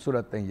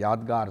ख़ूबसूरत ऐं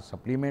यादगार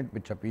सप्लीमेंट बि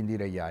छपींदी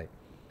रही आहे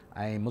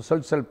ऐं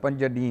मुसलसल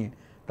 5 ॾींहं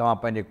तव्हां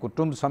पंहिंजे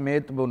कुटुंब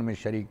समेत बि उन में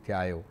शरीक थिया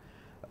आहियो।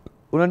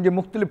 उन्हनि जे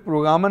मुख़्तलिफ़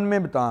प्रोग्रामनि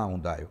में बि तव्हां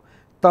हूंदा आहियो।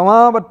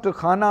 तव्हां वटि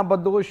खाना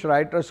बदोश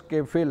राइटर्स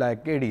कैफ़े लाइ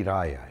कहिड़ी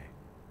राय आहे?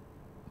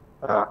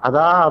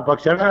 अदा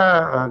बख्शण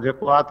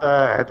जेको आहे त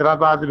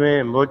हैदराबाद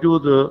में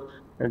मौजूदु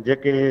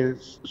जेके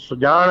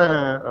सुञाण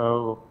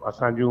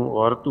असां जूं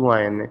औरतूं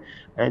आहिनि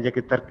ऐं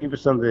जेके तरक़ी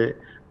पसंद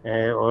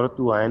ऐं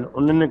औरतूं आहिनि,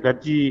 उन्हनि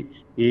गॾिजी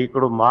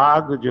हिकिड़ो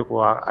माॻ जेको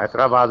आहे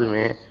हैदराबाद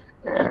में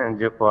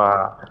जेको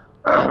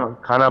आहे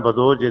खाना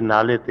बदोश जे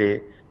नाले ते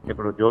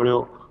हिकिड़ो जोड़ियो,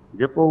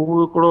 जेको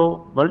उहो हिकिड़ो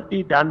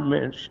मल्टी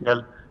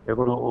डायमेंशनल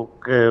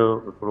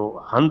हिकिड़ो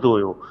हंधु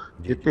हुयो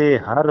जिते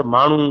हर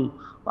माण्हू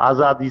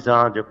आज़ादी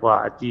सां जेको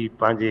आहे अची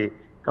पंहिंजे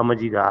कम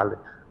जी ॻाल्हि,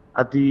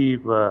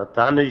 अदीब,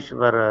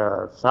 दानिश्वर,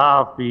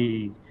 सहाफ़ी,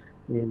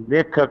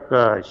 लेखक,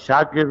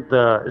 शागिर्द,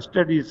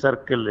 स्टडी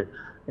सर्किल,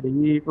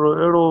 हीअ हिकिड़ो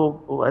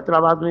अहिड़ो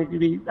हैदराबाद में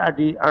हिकिड़ी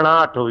ॾाढी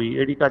अणाहठ हुई,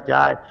 अहिड़ी का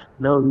जाइ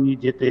न हुई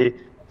जिते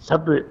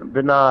सभु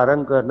बिना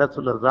रंग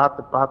नस्ल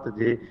ज़ात पात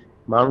जे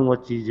माण्हू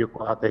अची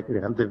जेको आहे त हिकिड़े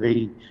हंधि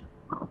वेही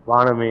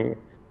पाण में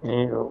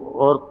ऐं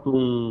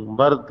औरतूं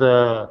मर्द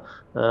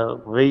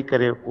वेही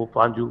करे पोइ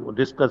पंहिंजो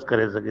डिस्कस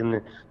करे सघनि,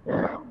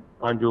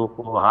 पंहिंजो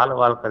को हाल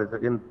वाल करे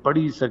सघनि,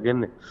 पढ़ी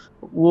सघनि।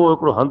 उहो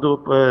हिकिड़ो हंधि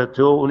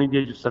थियो। उन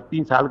जी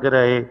 7वीं सालगिरह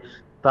आहे।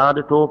 तव्हां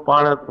ॾिठो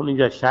पाण उन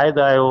जा शाहिद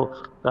आहियो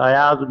त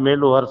अयाज़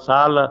मेलो हर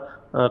साल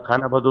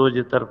खाना बदोश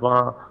जे तरफ़ां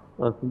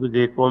सिंध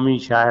जे क़ौमी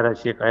शाइर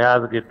शेख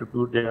अयाज़ खे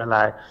ट्रिब्यूट ॾियण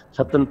लाइ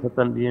 7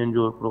 ॾींहंनि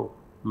जो हिकिड़ो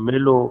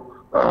मेलो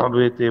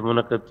बि हिते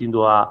मुनक़िद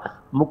थींदो आहे।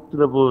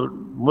 मुख़्तलिफ़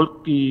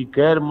मुल्की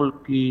गैर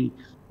मुल्की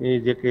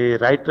जेके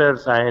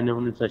राइटर्स आहिनि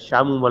उन्हनि सां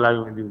शामूं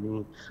मल्हायूं वेंदियूं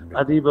आहिनि,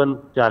 अदीबनि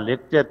जा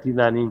लेक्चर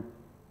थींदा आहिनि।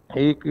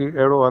 हिकु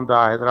अहिड़ो हंधु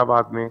आहे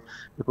हैदराबाद में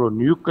हिकिड़ो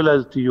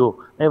न्यूक्लियस थी वियो।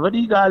 ऐं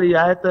वॾी ॻाल्हि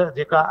इहा आहे त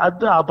जेका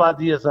अधु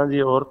आबादी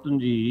असांजे औरतुनि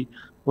जी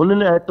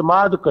उन्हनि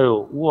एतमाद कयो,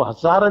 उहो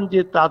हज़ारनि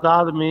जे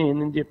तादाद में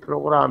हिननि जे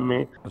प्रोग्राम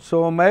में।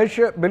 सो महेश,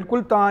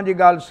 बिल्कुलु तव्हांजी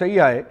ॻाल्हि सही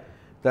आहे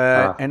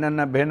त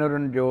हिननि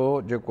भेनरुनि जो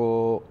जेको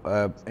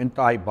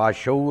इंतिहाई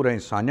बाशऊर ऐं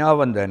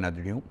सान्यावंद आहिनि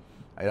अदड़ियूं,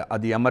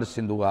 अदी अमर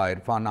सिंधु आहे,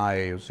 इरफान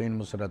आहे, हुसैन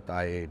मुसरत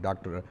आहे,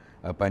 डॉक्टर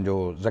पंहिंजो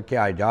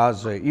ज़किया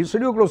एजाज़, इहो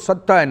सॼो हिकिड़ो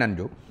सत आहे हिननि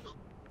जो।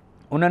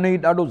 उन्हनि ई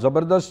ॾाढो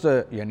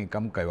ज़बरदस्तु यानी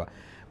कमु कयो आहे।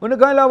 उन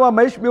खां अलावा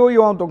महेश ॿियो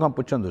इहो आउं तोखां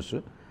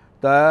पुछंदुसि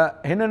त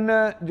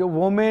हिननि जो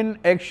वोमेन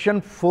एक्शन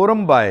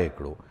फोरम बि आहे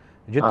हिकिड़ो,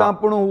 जितां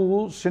पिणु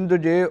हू सिंध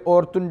जे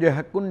औरतुनि जे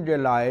हक़ुनि जे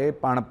लाइ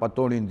पाण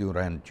पतोड़ींदियूं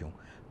रहनि थियूं।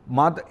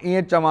 मां त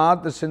ईअं चवां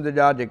त सिंध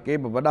जा जेके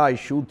बि वॾा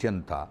इशू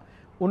थियनि था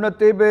उन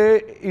ते बि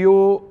इहो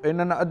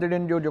हिननि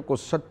अदड़ियुनि जो जेको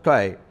सथ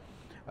आहे,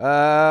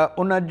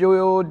 उन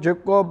जो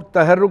जेको बि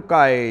तहरुक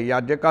आहे या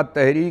जेका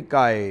तहरीक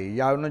आहे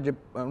या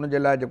उनजे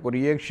लाइ जेको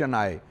रिएक्शन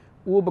आहे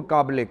उहो बि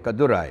क़ाबिल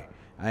क़दुरु आहे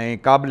ऐं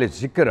क़ाबिल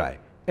ज़िक्र आहे।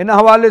 इन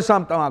हवाले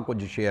सां तव्हां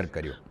कुझु शेयर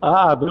करियो।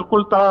 हाँ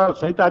बिल्कुलु तव्हां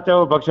सही था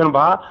चओ बख्शन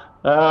भाउ।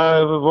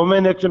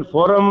 वुमेन एक्शन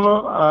फोरम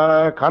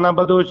खाना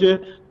बदोश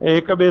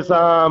हिक ॿिए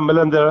सां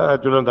मिलंदा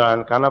जुलंदा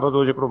आहिनि। खाना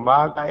बदोश हिकिड़ो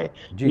माग आहे,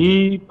 जी जी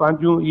ही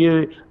पंहिंजूं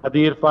इहे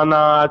अदी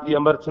इरफाना, अदी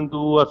अमर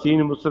सिंधु,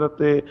 हसीन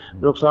मुसरत,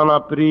 रुखसाना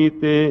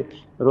प्रीत,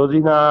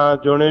 रोज़ीना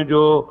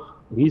जोड़ेजो,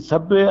 ही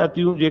सभु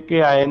अतियूं जेके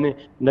आहिनि,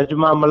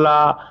 नजमा मला,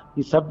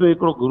 ही सभु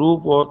हिकिड़ो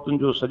ग्रुप औरतुनि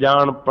जो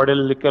सॼाण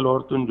पढ़ियल लिखियल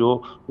औरतुनि जो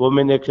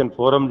वुमेन एक्शन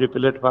फोरम जे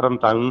प्लेटफॉर्म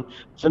ताईं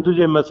सिंध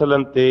जे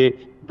मसइलनि ते,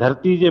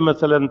 धरती जे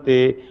मसइलनि ते,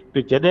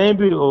 जॾहिं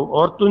बि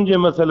औरतुनि जे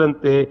मसइलनि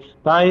ते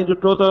तव्हां हे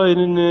ॾिठो अथव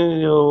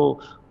इन्हनि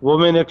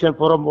वुमेन एक्शन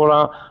फोरम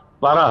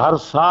पारां हर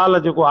साल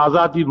जेको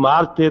आज़ादी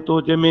मार्च थिए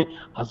थो, जंहिंमें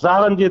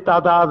हज़ारनि जे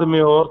तादाद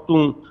में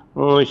औरतूं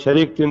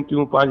शरीक थियनि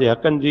थियूं, पंहिंजे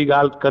हक़नि जी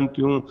ॻाल्हि कनि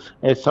थियूं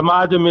ऐं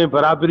समाज में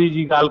बराबरी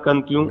जी ॻाल्हि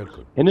कनि थियूं।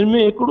 बिल्कुलु हिननि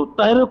में हिकिड़ो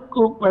तहरीक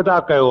पैदा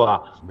कयो आहे,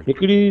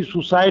 हिकिड़ी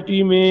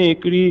सोसाइटी में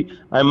हिकिड़ी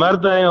ऐं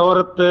मर्द ऐं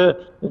औरत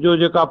जो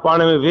जेका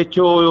पाण में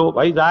वेचो हुयो,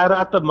 भई ज़ाहिर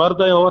आहे त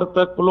मर्द ऐं औरत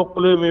कुलो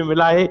कुले में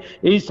मिलाए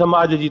ई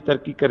समाज जी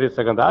तरक़ी करे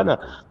सघंदा न।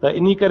 त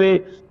इन करे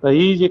त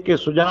ही जेके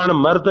सुजाण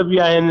मर्द बि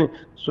आहिनि,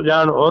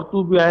 सुजाण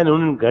औरतूं बि आहिनि,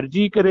 हुननि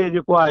गॾिजी करे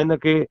जेको आहे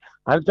हिनखे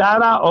हाणे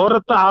ज़ाहिर आहे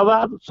औरत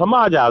आज़ादु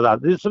समाज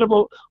आज़ादु, सिर्फ़ु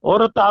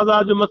औरत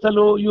आज़ादु जो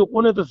मसइलो इहो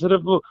कोन्हे त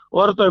सिर्फ़ु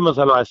औरत जो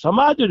मसइलो आहे,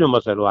 समाज जो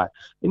मसइलो आहे।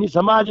 इन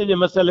समाज जे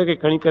मसइले खे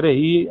खणी करे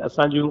ही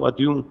असांजूं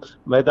अदियूं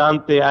मैदान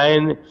ते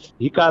आहिनि।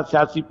 ही का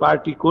सियासी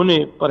पार्टी कोन्हे,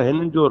 पर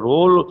हिननि जो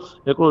रोल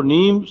हिकिड़ो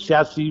नीम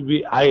सियासी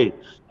बि आहे।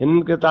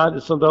 हिननि खे तव्हां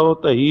ॾिसंदव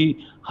त ही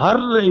हर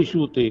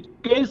इशू ते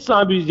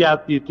कंहिंसां बि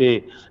ज्यादती थिए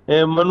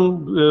ऐं माण्हू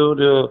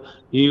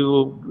इहो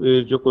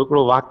जेको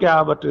हिकिड़ो वाक़िया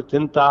ॿ टे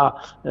थियनि था,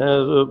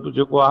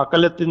 जेको आहे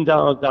अक़लियतुनि जा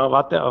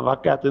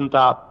वाक़िया थियनि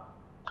था,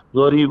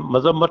 वरी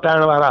मज़हब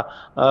मटाइण वारा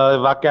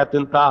वाक़िया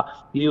थियनि था,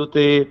 इहे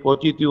उते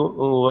पहुची थियूं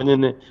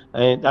वञनि।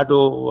 ऐं ॾाढो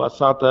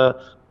असां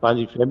त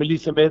पंहिंजी फैमिली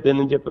समेत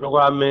हिननि जे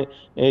प्रोग्राम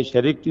में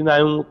शरीक थींदा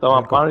आहियूं।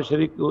 तव्हां पाण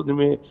शरीक उन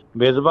में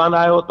मेज़बान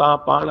आहियो, तव्हां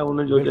पाण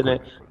उनजो जॾहिं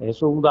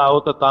हिसो हूंदा आहियो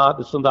त तव्हां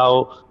ॾिसंदा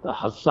आहियो त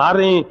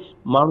हज़ारे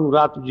माण्हू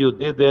राति जो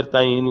देरि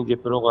ताईं इन जे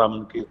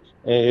प्रोग्रामनि खे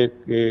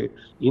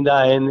ईंदा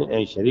आहिनि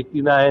ऐं शरीक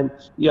थींदा आहिनि।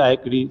 इहा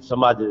हिकिड़ी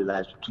समाज जे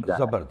लाइ सुठी ॻाल्हि आहे।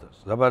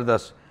 ज़बरदस्त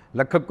ज़बरदस्त,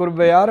 लख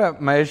कुर्ब यार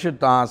महेश,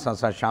 तव्हां असां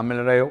सां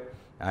शामिलु रहियो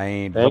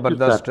ऐं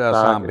ज़बरदस्त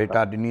असां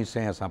भेटा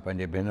ॾिनीसीं, असां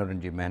पंहिंजे भेनरुनि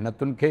जी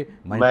महिनतुनि खे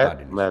महिनता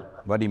ॾिनीसीं,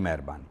 वॾी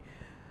महिरबानी।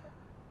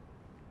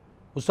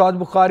 उस्ताद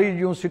बुखारी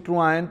जूं सिटूं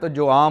आहिनि त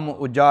जो आम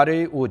उजारे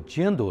उहो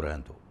जीअंदो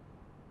रहंदो,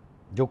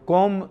 जो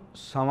क़ौम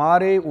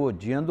संवारे उहो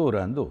जीअंदो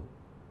रहंदो,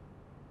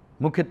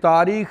 मूंखे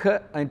तारीख़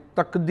ऐं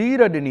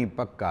तक़दीर ॾिनी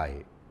पक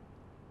आहे,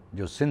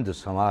 जो सिंध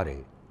संवारे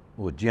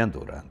उहो जीअंदो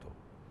रहंदो।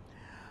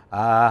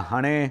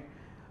 हाणे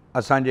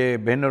असांजे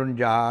भेनरुनि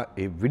जा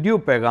इहे वीडियो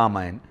पैगाम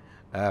आहिनि,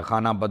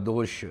 खाना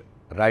बदोश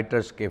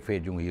राइटर्स कैफ़े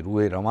जूं ही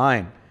रूहे रवां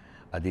आहिनि,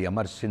 अदी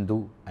अमर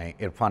सिंधु ऐं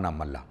इरफाना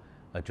मल्ला।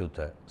 अचो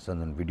त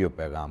संदन वीडियो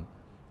पैगाम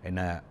इन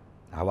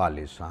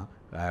हवाले सां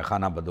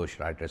खाना बदोश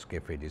राइटर्स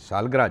कैफ़े जी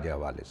सालगिरह जे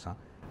हवाले सां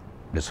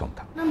ॾिसूं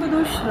था। खाना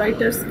बदोश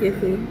राइटर्स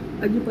कैफ़े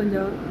अॼु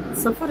पंहिंजा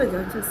सफ़र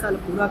जा 6 साल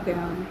पूरा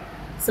कया आहिनि।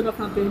 सभ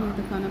खां पहिरियों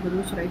त खाना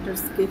बदोश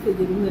राइटर्स कैफ़े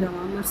जे रूहे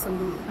रवां अमर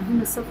सिंधु ऐं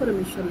हिन सफ़र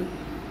में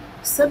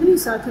शरीक सभिनी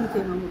साथियुनि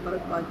खे मां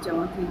मुबारकबाद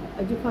चवां थी।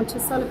 अॼु खां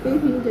 6 साल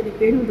पहिरियों जॾहिं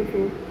पहिरियों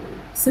दफ़ो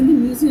सिंध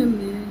म्यूज़ियम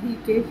में ही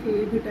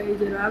कैफ़े भिटाई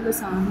जे राग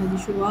सां हिन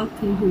जी शुरूआति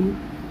थी हुई,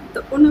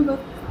 त उन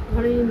वक़्तु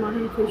घणेई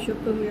माण्हुनि खे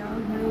शक हुया,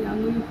 घणेई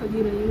आङुरियूं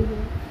खॼी रहियूं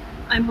हुयूं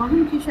ऐं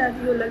माण्हुनि खे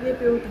शायदि इहो लॻे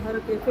पियो त हर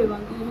कैफ़े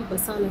वांगुरु ही 2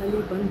 साल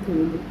हली बंदि थी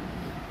वेंदो।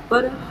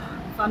 पर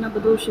खाना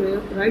बदोश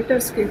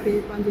राइटर्स कैफ़े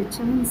पंहिंजे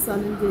 6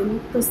 सालनि जे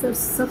मुख़्तसर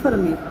सफ़र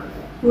में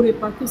पूरे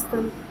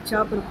पाकिस्तान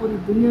छा पर पूरी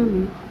दुनिया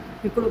में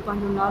हिकिड़ो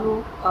पंहिंजो नालो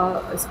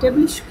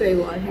इस्टेब्लिश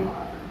कयो आहे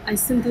ऐं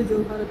सिंध जो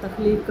हर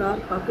तख़लीक़कार,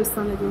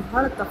 पाकिस्तान जो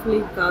हर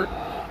तख़लीक़कार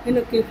हिन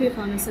कैफ़े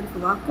खां न सिर्फ़ु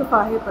वाक़िफ़ु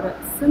आहे, पर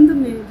सिंध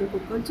में जेको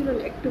कल्चरल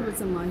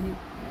एक्टिविज़म आहे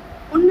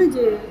उन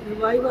जे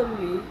रिवाइवल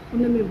में,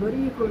 उन में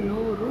वरी हिकिड़ो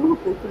नओं रूह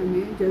पोखण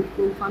में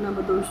जेको खाना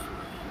बदोश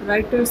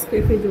राइटर्स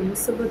कैफ़े जो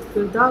मुसबत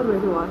किरदारु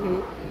रहियो आहे,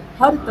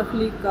 हर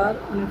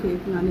तख़लीक़कार उनखे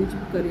एक्नॉलेज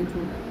करे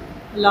थो।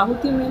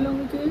 लाहौती मेलो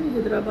हुजे,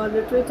 हैदराबाद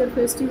लिटरेचर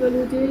फेस्टिवल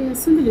हुजे या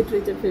सिंध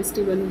लिटरेचर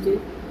फेस्टिवल हुजे,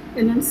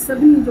 इन्हनि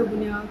सभिनी जो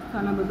बुनियादु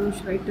खाना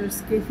बदोश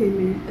राइटर्स कैफ़े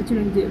में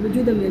अचण जे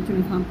वजूद में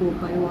अचण खां पोइ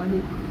पायो आहे।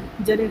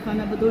 जॾहिं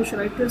खाना बदोश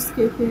राइटर्स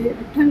कैफ़े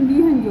 8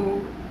 ॾींहंनि जो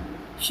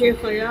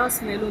शेख अयास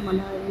मेलो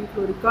मल्हाए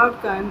हिकिड़ो रिकॉर्ड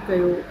क़ाइमु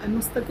कयो ऐं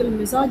मुस्तक़िल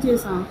मिज़ाजे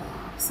सां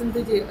सिंध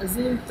जे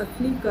अज़ीम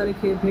तख़लीक़कार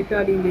खे भेटा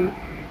ॾींदे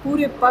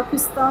पूरे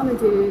पाकिस्तान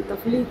जे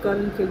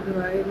तख़लीक़कारनि खे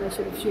घुराए न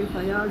सिर्फ़ु शेख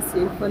अयास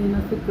जे फ़न,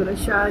 फ़िक्र,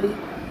 शाइरी,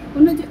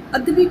 उन जे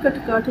अदबी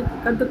कद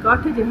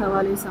काठ जे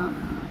हवाले सां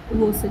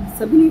उहो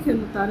सभिनी खे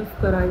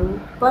मुतारिफ़ करायो,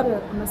 पर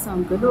उन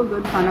सां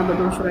गॾोगॾु खाना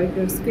बदोश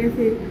राइटर्स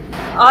कैफ़े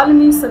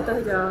आलमी सतह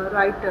जा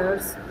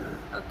राइटर्स,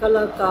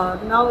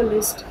 कलाकार,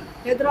 नावलिस्ट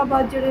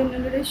हैदराबाद जहिड़े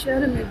नंढड़े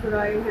शहर में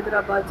घुराए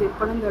हैदराबाद जे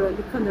पढ़ंदड़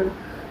लिखंदड़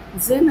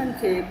ज़हननि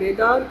खे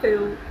बेदार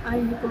कयो ऐं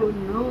हिकिड़ो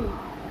नओं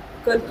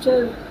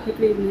कल्चर,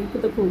 हिकिड़े हिकु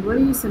दफ़ो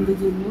वरी सिंध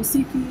जी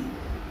मौसीक़ी,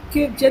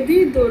 कि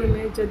जदीद दौर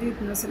में जदीद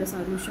नस्ल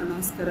सां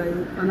रूशनास करायो।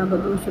 खाना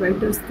बदोश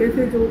राइटर्स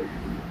कैफ़े जो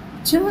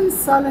 6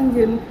 सालनि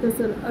जे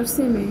मुख़्तसर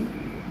अरसे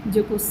में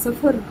जेको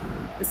सफ़र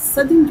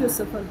सदियुनि जो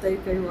सफ़र तय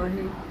कयो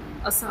आहे,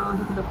 असां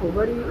हिकु दफ़ो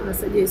वरी उन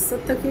सॼे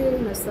सथ खे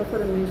उन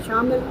सफ़र में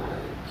शामिल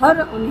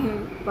हर उन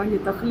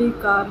पंहिंजे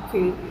तख़लीक़कार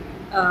खे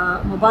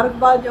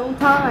मुबारकबाद ॾियूं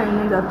था ऐं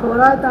उन्हनि जा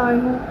थोराइता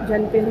आहियूं,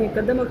 जन पहिरें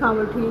क़दम खां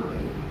वठी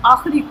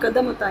आख़िरी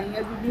क़दम ताईं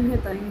अॼु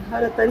ॾींहं ताईं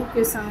हर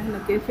तरीक़े सां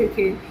हिन कैफ़े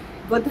खे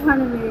वधाइण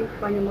में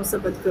पंहिंजो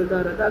मुसबत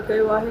किरदारु अदा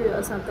कयो आहे।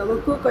 असां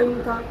तवक़ो कयूं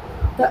था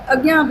त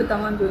अॻियां बि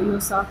तव्हांजो इहो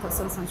साथ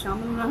असां सां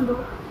शामिलु रहंदो।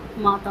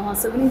 मां तव्हां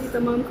सभिनी जी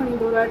तमामु घणी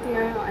दोहराइती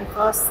आहियां ऐं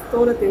ख़ासि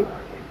तौर ते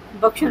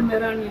बख़्शन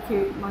मेहराणीअ खे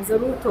मां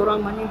ज़रूरु थोरा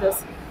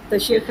मञींदसि त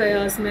शेख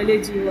अयाज़ मेले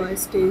जी उहा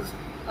स्टेज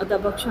अदा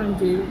बख़्शण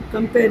जे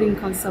कंपेयरिंग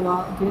खां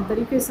सवाइ जंहिं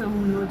तरीक़े सां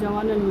हू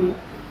नौजवाननि में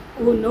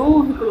उहो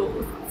नओं हिकिड़ो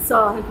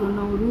उत्साह, हिकिड़ो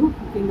नओं रूप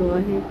थींदो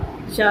आहे,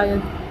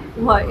 शायदि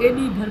उहा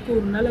एॾी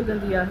भरपूर न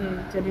लॻंदी आहे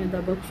जॾहिं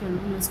अदा बख़्शण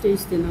हुन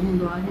स्टेज ते न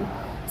हूंदो आहे।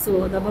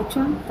 सो अदा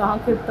बख़्शण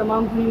तव्हांखे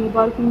तमामु घणी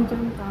मुबारकूं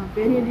हुजनि। तव्हां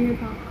पहिरें ॾींहं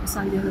खां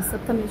असांजे हिन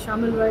सथ में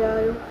शामिलु रहिया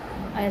आहियो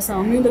ऐं असां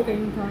उमेदु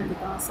कयूं था त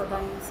तव्हां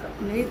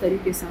सदाईं नए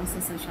तरीक़े सां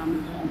असां सां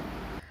शामिलु रहंदा।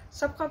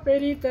 सभ खां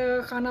पहिरीं त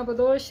खाना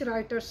बदोश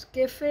राइटर्स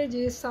कैफ़े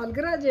जी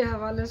सालगिरह जे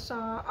हवाले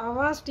सां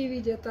आवाज़ टीवी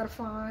जे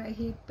तरफ़ां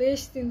ही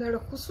पेश थींदड़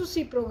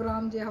ख़ुसूसी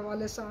प्रोग्राम जे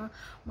हवाले सां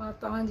मां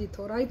तव्हांजी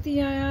थोराइती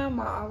आहियां,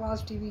 मां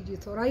आवाज़ टीवी जी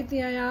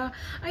थोराइती आहियां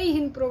ऐं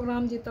हिन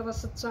प्रोग्राम जी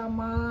तवसत सां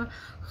मां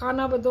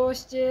खाना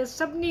बदोश जे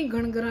सभिनी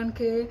घणगरनि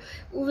खे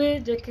उहे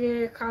जेके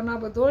खाना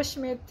बदोश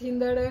में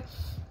थींदड़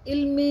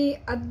इल्मी,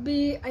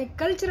 अदबी ऐं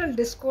कल्चरल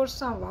डिस्कोर्स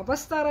सां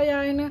वाबस्ता रहिया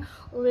आहिनि,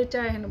 उहे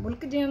चाहे हिन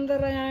मुल्क जे अंदरि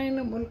रहिया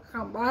आहिनि, मुल्क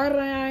खां ॿाहिरि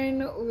रहिया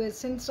आहिनि, उहे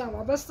सिंध सां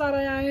वाबस्ता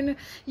रहिया आहिनि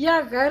या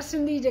गैर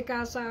सिंधी जेका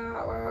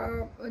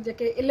असां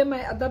जेके इल्म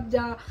ऐं अदब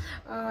जा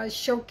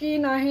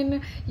शौक़ीन आहिनि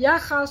या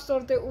ख़ासि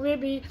तौर ते उहे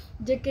बि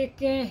जेके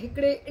कंहिं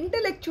हिकिड़े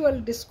इंटेलेक्चुअल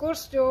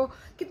डिस्कोर्स जो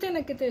किथे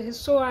न किथे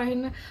हिसो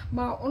आहिनि,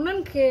 मां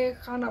उन्हनि खे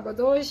खाना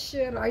बदोश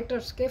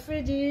राइटर्स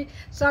कैफ़े जी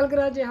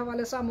सालगिरह जे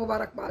हवाले सां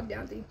मुबारकबाद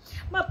ॾियां थी।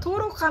 मां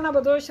थोरो खाना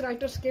बदोश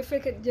राइटर्स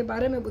कैफ़े जे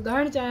बारे में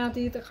ॿुधाइणु चाहियां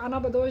थी त खाना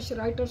बदोश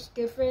राइटर्स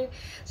कैफ़े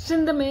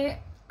सिंध में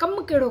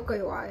कमु कहिड़ो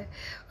कयो आहे।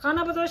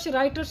 खाना बदोश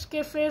राइटर्स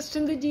कैफ़े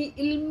सिंध जी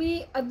इल्मी,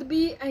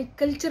 अदबी ऐं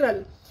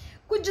कल्चरल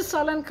कुझु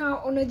सालनि खां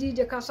उन जी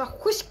जेका असां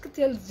ख़ुश्क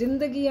थियल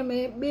ज़िंदगीअ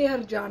में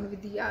ॿेहर जान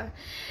विधी आहे।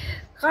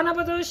 खाना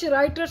बदोश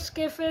राइटर्स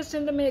कैफ़े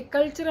सिंध में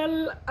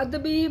कल्चरल,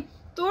 अदबी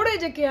तोड़े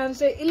जेके आहिनि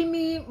से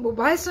इल्मी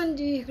मुबाहिसनि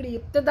जी हिकिड़ी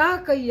इब्तिदा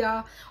कई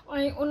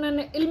आहे ऐं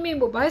उन्हनि इल्मी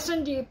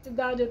मुबाहिसनि जी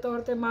इब्तिदा जे तौर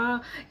ते मां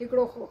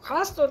हिकिड़ो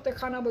ख़ासि तौर ते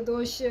खाना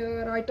बदोश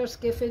राइटर्स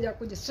कैफ़े जा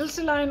कुझु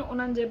सिलसिला आहिनि,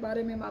 उन्हनि जे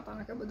बारे में मां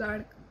तव्हांखे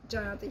ॿुधाइणु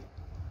चाहियां थी।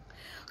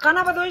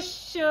 खाना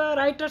बदोश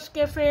राइटर्स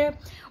कैफ़े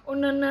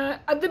उन्हनि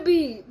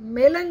अदबी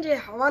मेलनि जे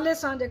हवाले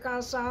सां जेका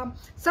असां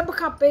सभ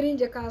खां पहिरीं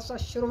जेका असां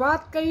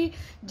शुरूआति कई,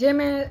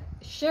 जंहिंमें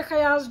शेख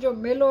अयाज़ जो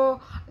मेलो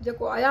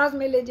जेको अयाज़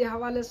मेले जे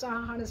हवाले सां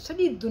हाणे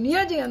सॼी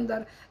दुनिया जे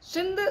अंदरि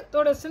सिंध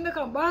तोड़े सिंध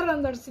खां ॿाहिरि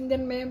रहंदड़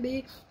सिंधियुनि में बि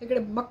हिकिड़े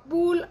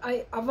मक़बूल ऐं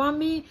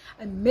अवामी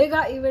ऐं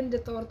मेगा इवेंट जे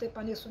तौर ते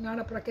पंहिंजी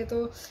सुञाणप रखे थो,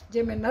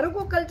 जंहिंमें न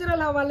रुगो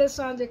कल्चरल हवाले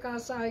सां जेका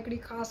असां हिकिड़ी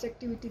ख़ासि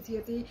एक्टिविटी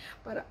थिए थी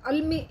पर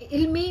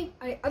इल्मी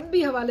ऐं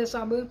अदबी हवाले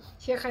सां बि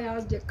शेख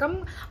अयाज़ जे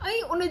कमु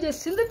ऐं उन जे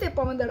सिंध ते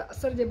पवंदड़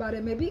असर जे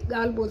बारे में बि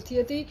ॻाल्हि ॿोल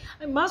थिए थी।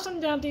 ऐं मां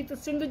सम्झां थी त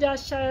सिंध जा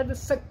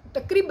शायदि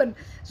तक़रीबन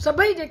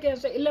सभई जेके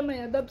असां इल्म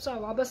ऐं अदब सां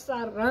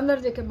वाबस्ता रहंदड़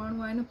जेके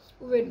माण्हू आहिनि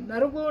उहे न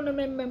रुगो उन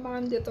में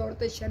महिमान जे तौर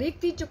ते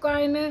शरीक थी चुका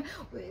आहिनि,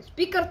 उहे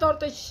स्पीकर तौर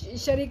ते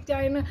शरीक थिया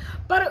आहिनि,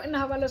 पर इन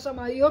हवाले सां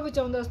मां इहो बि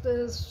चवंदसि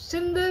त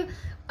सिंध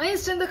ऐं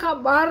सिंध खां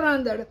ॿाहिरि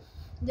रहंदड़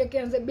जेके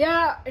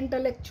ॿिया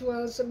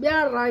इंटेलेक्चुअल्स,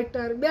 ॿिया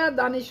राइटर, ॿिया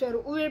दानिश्वर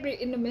उहे बि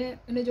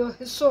इन जो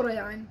हिसो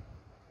रहिया आहिनि।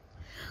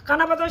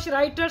 खाना बदोश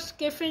राइटर्स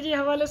कैफ़े जे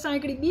हवाले सां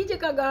हिकिड़ी ॿी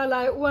जेका ॻाल्हि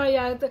आहे उहा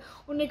इहा आहे त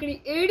उन हिकिड़ी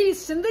अहिड़ी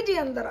सिंध जे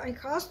अंदरि ऐं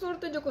ख़ासि तौर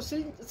ते जेको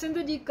सिंध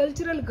जी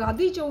कल्चरल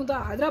गादी चऊं था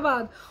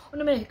हैदराबाद,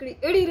 उन में हिकिड़ी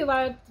अहिड़ी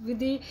रिवायत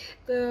विधी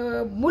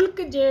त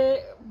मुल्क जे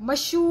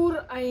मशहूरु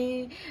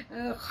ऐं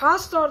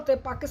ख़ासि तौर ते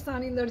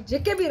पाकिस्तान ईंदड़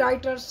जेके बि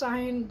राइटर्स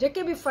आहिनि,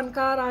 जेके बि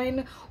फ़नकार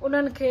आहिनि,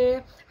 उन्हनि खे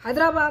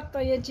हैदराबाद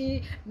ताईं अची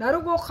न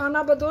रुगो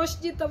खाना बदोश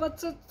जी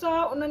तवसत सां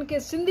उन्हनि खे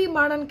सिंधी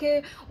माण्हुनि खे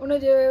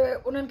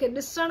उन्हनि खे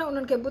ॾिसणु,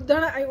 उन्हनि खे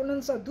ॿुधणु ऐं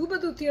उन्हनि सां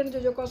दूबदू थियण जो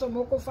जेको असां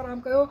मौक़ो फ़राहम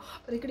कयो।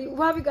 पर हिकिड़ी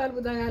उहा बि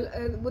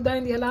ॻाल्हि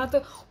ॿुधाईंदी हलां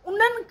त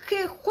उन्हनि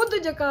खे ख़ुदि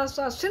जेका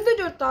असां सिंध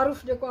जो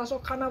तारुफ़ जेको आहे सो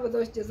खाना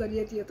बदोश जे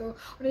ज़रिए थिए थो।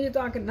 उनजी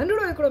तव्हांखे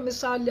नंढिड़ो हिकिड़ो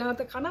मिसाल ॾियां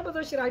त खाना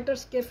बदोश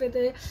राइटर्स कैफ़े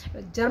ते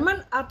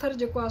जर्मन आथर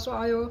जेको आहे सो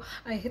आयो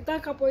ऐं हितां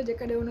खां पोइ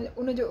जेकॾहिं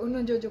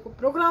उनजो जेको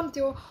प्रोग्राम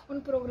थियो, उन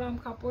प्रोग्राम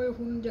खां पोइ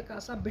हुन जेका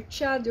असां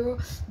भिक्षा जो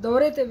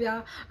दौरे ते विया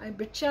ऐं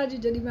भिक्षा जी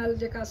जेॾी महिल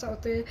जेका असां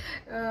उते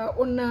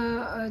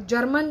उन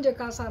जर्मन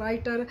जेका असां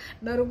राइटर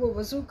न रुगो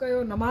वज़ू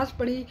कयो, नमाज़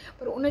पढ़ी पढ़ी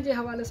पर उन जे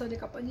हवाले सां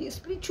जेका पंहिंजी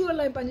स्पिरिचुअल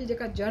ऐं पंहिंजी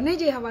जेका जर्नी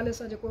जे हवाले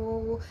सां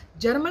जेको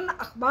जर्मन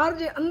अख़बार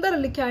जे अंदरि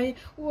लिखिया आहिनि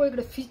उहो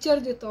हिकिड़े फीचर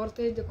जे तौर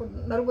ते जेको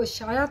न रुगो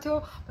शाया थियो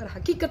पर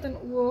हक़ीक़तनि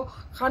उहो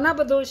खाना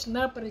बदोश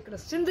न पर हिकिड़े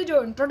सिंध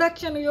जो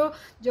इंट्रोडक्शन हुयो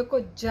जेको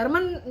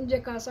जर्मन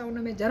जेका असां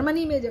उन में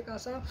जर्मनी में जेका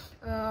असां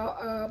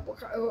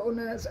उन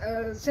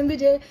सिंध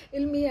जे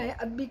इल्मी ऐं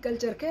अदबी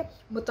कल्चर खे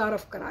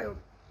मुतारफ़ करायो।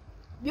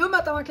 ॿियो मां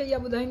तव्हांखे इहा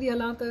ॿुधाईंदी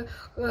हलां त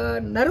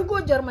न रुगो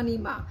जर्मनी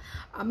मां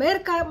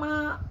अमेरिका मां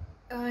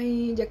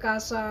ऐं जेका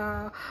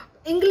असां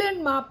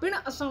इंग्लैंड मां पिणु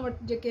असां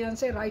वटि जेके आहिनि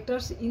से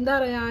राइटर्स ईंदा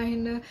रहिया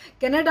आहिनि,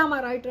 कैनेडा मां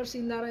राइटर्स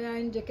ईंदा रहिया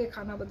आहिनि जेके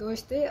खाना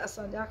बदोश ते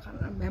असांजा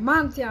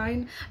महिमान थिया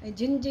आहिनि ऐं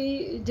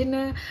जिन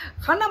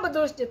खाना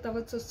बदोश जे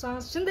तवसुस सां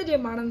सिंध जे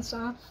माण्हुनि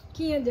सां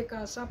कीअं जेका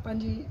असां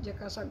पंहिंजी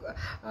जेका असां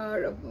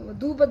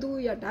दू बदू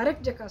या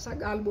डायरेक्ट जेका असां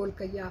ॻाल्हि ॿोल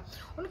कई आहे।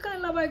 उन खां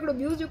अलावा हिकिड़ो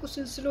ॿियो जेको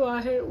सिलसिलो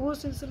आहे उहो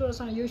सिलसिलो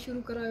असां इहो शुरू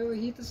करायो,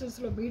 हीअ त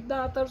सिलसिलो मीट द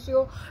ऑथर्स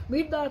हुयो।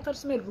 मीट द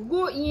ऑथर्स में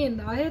रुगो ईअं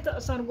न आहे त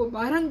असां रुगो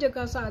ॿाहिरनि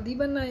जेका असां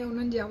अदीबनि ऐं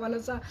उन्हनि जे हवाले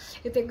सां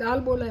हिते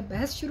ॻाल्हि ॿोल ऐं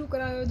बहस शुरू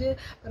करायो हुजे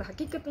पर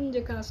हक़ीक़तनि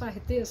जेका असां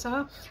हिते असां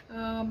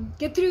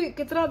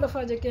केतिरा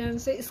दफ़ा जेके आहिनि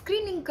से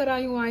स्क्रीनिंग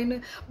करायूं आहिनि,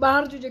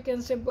 ॿाहिरि जूं जेके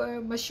आहिनि से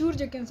मशहूरु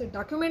जेके आहिनि से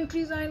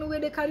डॉक्यूमेंट्रीज़ आहिनि उहे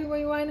ॾेखारियूं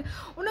वयूं आहिनि।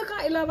 उन खां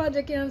अलावा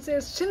जेके आहिनि से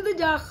सिंध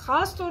जा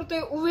ख़ासि तौर ते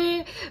उहे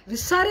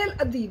विसारियल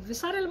अदीब,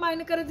 विसारियल मां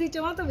इन करे थी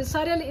चवां त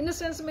विसारियल इन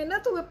सेंस में न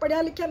त उहे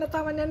पढ़िया लिखिया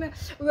नथा वञनि,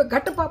 उहे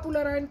घटि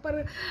पॉपुलर आहिनि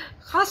पर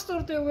ख़ासि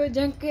तौर ते उहे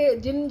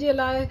जिन जे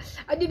लाइ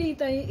अॼु ॾींहुं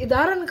ताईं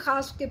इदारनि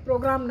ख़ासि के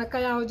प्रोग्राम न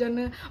कया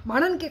हुजनि,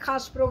 माण्हुनि खे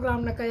ख़ासि प्रोग्राम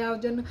न कया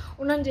हुजनि,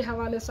 उन्हनि जे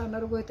हवाले सां न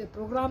रुगो हिते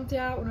प्रोग्राम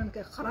थिया, उन्हनि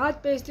खे ख़राज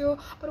पेश थियो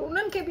पर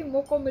उन्हनि खे बि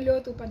मौक़ो मिलियो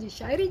त पंहिंजी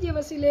शाइरी जे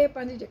वसीले,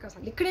 पंहिंजी जेका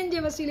असां लिखड़ियुनि जे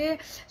वसीले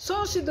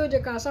सौ सिधो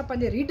जेका असां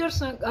पंहिंजे रीडर्स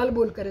सां ॻाल्हि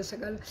ॿोल करे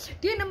सघनि।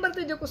 टे नंबर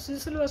ते जेको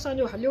सिलसिलो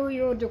असांजो हलियो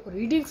हुयो, जेको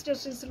रीडिंग्स जो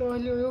सिलसिलो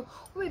हलियो हुयो,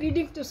 उहे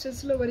रीडिंग्स जो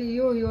सिलसिलो वरी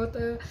इहो हुयो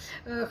त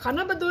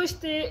खाना बदोश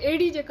ते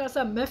अहिड़ी जेका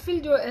असां महफ़िल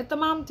जो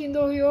एहतमाम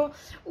थींदो हुयो,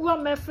 उहा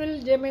महफ़िल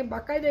जंहिंमें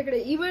बाक़ाइदा हिकिड़े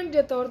इवेंट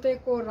जे तौर ते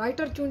को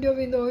राइटर चूंडियो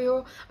वेंदो हुयो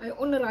ऐं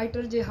उन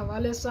राइटर जे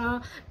हवाले सां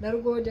न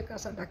रुगो जेका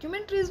असां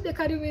डॉक्यूमेंट्रीज़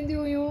ॾेखारियूं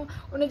वेंदियूं हुयूं,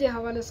 उन जे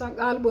हवाले सां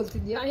ॻाल्हि ॿोल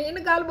थींदी आहे। ऐं इन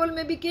ॻाल्हि ॿोल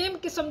में बि कंहिं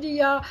क़िस्म जी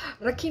इहा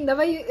रखी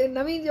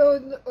नवी जो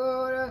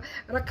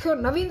रखियो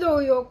न वेंदो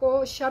हुयो को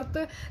शर्त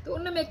त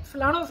उन में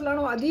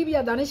फलाणो अदीब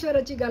या दानिश्वर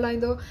अची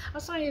ॻाल्हाईंदो।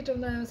 असां इहे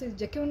चवंदा आहियूंसीं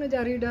जेके उन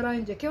जा रीडर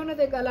आहिनि, जेके उन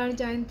ते ॻाल्हाइणु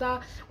चाहिनि था,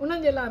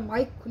 उन्हनि जे लाइ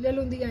माइक खुलियल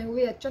हूंदी ऐं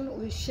उहे अचनि,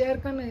 उहे शेयर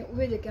कनि ऐं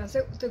उहे जेके आहिनि से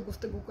उते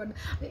गुफ़्तगू कनि।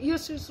 इहो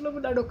सिलसिलो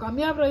बि ॾाढो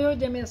कामयाबु रहियो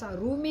जंहिंमें असां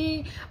रूमी,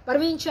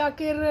 परवीन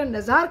शाकिर,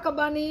 निज़ार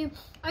कबानी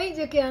ऐं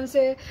जेके आहिनि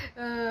से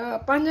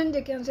पंहिंजनि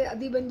जेके आहिनि से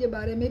अदीबनि जे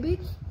बारे में बि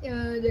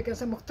जेके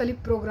असां मुख़्तलिफ़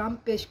प्रोग्राम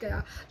पेश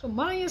कया। सो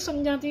मां इहो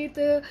सम्झां थी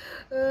त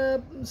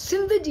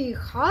सिंध जी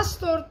ख़ासि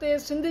तौर ते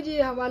सिंध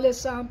जे हवाले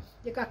सां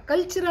जेका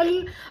कल्चरल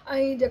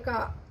ऐं जेका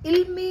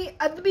इल्मी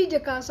अदबी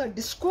जेका असां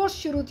डिस्कोर्स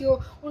शुरू थियो,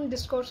 उन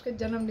डिस्कोर्स खे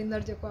जनम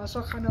ॾींदड़ जेको आहे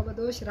सो खाना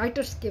बदोश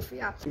राइटर्स कैफ़े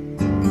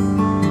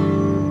आहे।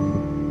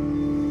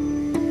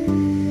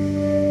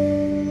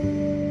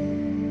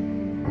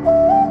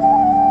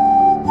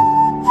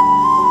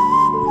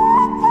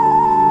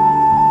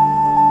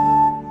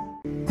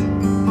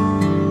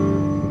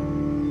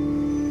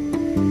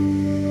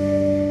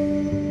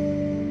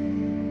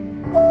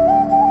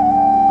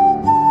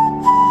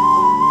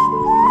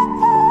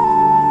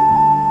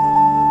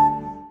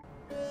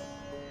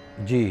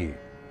 जी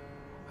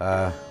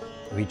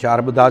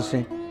वीचार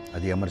ॿुधासीं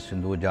अॼु अमर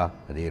सिंधू जा,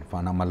 अॼु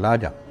इरफाना मल्ला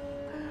जा।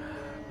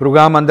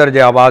 प्रोग्राम अंदर जे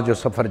आवाज़ जो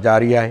सफ़र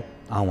जारी आहे।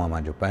 ऐं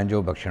मुंहिंजो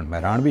पंहिंजो बख़्शण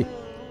महिराणवी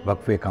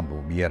वक़फ़े खां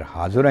पोइ ॿीहर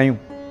हाज़िर आहियूं।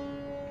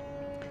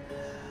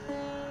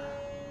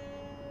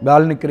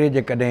 ॻाल्हि निकिरे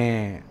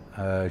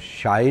जेकॾहिं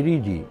शाइरी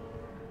जी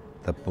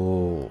त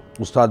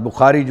पोइ उस्ताद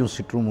बुख़ारी जूं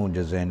सिटरूं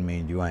मुंहिंजे ज़हन में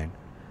ईंदियूं आहिनि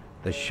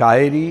त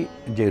शाइरी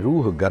जे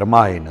रूह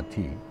गरमाए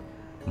नथी,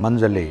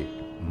 मंज़िले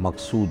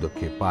मक़सूद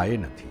खे पाए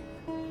नथी।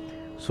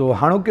 सो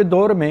हाणोके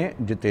दौर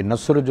में जिते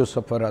नसर जो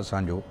सफ़र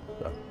असांजो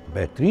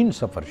बहितरीनु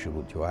सफ़र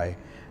शुरू थियो आहे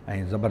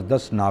ऐं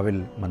ज़बरदस्त नाविल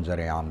मंज़र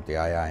आम ते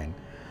आया आहिनि,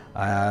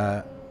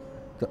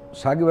 त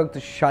साॻे वक़्तु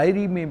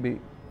शाइरी में बि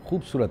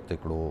ख़ूबसूरत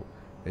हिकिड़ो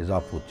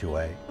इज़ाफ़ो थियो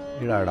आहे।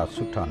 अहिड़ा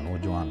सुठा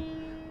नौजवान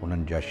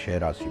उन्हनि जा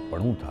शेर असीं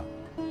पढ़ूं था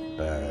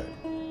त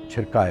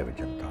छिरकाए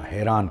विझनि था,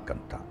 हैरान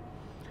कनि था।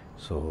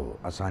 सो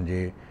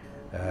असांजे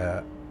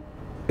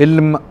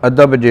इल्म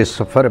अदब जे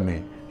सफ़र में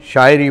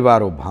शाइरी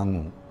वारो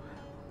भाङो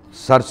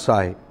सरस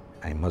आहे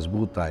ऐं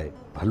मज़बूत आहे,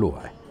 भलो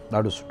आहे,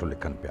 ॾाढो सुठो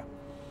लिखनि पिया।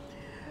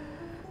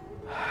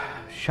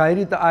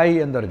 शाइरी त आहे ई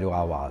अंदर जो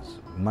आवाज़,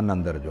 मन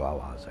अंदर जो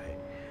आवाज़ आहे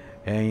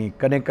ऐं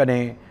कॾहिं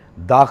कॾहिं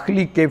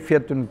दाख़िली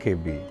कैफ़ियतुनि खे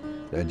बि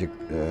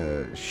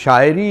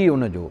शाइरी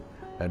उनजो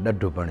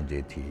ॾढु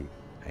बणिजे थी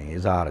ऐं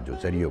इज़हार जो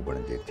ज़रियो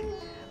बणिजे थी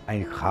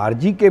ऐं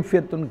ख़ारिजी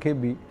कैफ़ियतुनि खे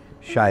बि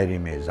शाइरी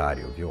में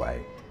इज़हारियो वियो आहे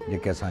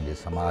जेके असांजे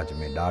समाज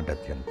में ॾाढ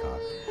थियनि था।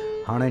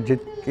 हाणे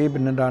जेके बि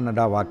नंढा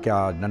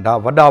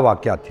वॾा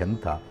वाक़िया थियनि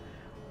था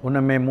उन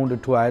में मूं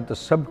ॾिठो आहे त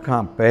सभ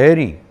खां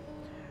पहिरीं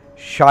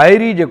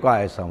शाइरी जेको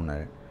आहे सा उन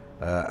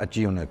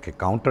अची उनखे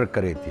काउंटर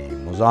करे थी,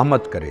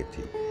 मुज़ाहमत करे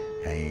थी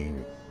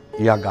ऐं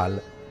इहा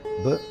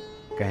ॻाल्हि बि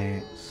कंहिं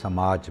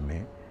समाज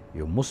में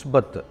इहो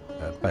मुस्बत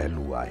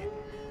पहलू आहे।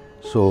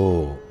 सो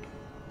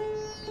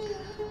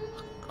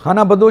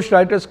खाना बदोश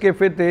राइटर्स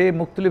कैफ़े ते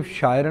मुख़्तलिफ़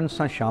शाइरनि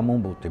सां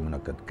शामूं बि उते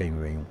मुनक़द कयूं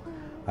वयूं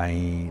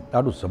ऐं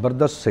ॾाढो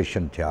ज़बरदस्त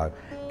सेशन थिया।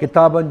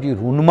 किताबनि जी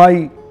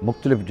रूनमाई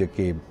मुख़्तलिफ़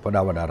जेके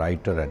वॾा वॾा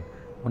राइटर आहिनि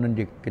उन्हनि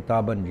जे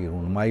किताबनि जी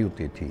रूनमाई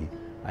उते थी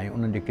ऐं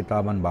उन्हनि जे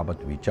किताबनि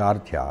बाबति वीचार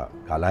थिया,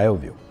 ॻाल्हायो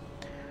वियो।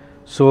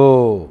 सो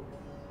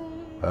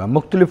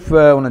मुख़्तलिफ़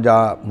उन जा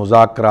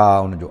मुज़ाकरा,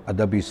 उन जो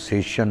अदबी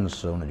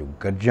सेशन्स, उन जूं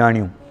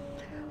गॾिजाणियूं,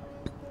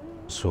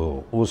 सो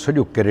उहो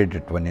सॼो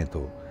क्रेडिट वञे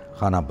थो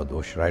खाना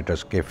बदोश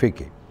राइटर्स कैफ़े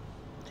खे।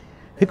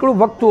 हिकिड़ो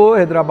वक़्तु हो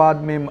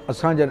हैदराबाद में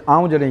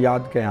आउं जॾहिं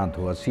यादि कयां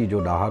थो 80 जो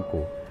ॾहाको,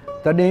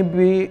 तॾहिं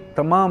बि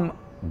तमामु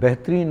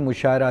बहितरीनु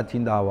मुशाइरा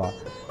थींदा हुआ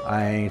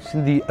ऐं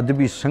सिंधी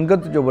अदबी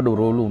संगत जो वॾो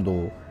रोल हूंदो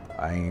हो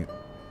ऐं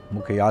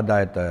मूंखे यादि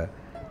आहे त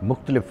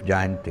मुख़्तलिफ़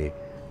जायुनि ते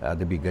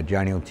अदबी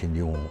गॾिजाणियूं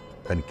थींदियूं,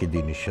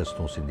 तनक़ीदी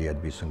निशस्तूं सिंधी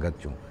अदबी संगत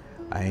जूं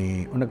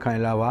ऐं उनखां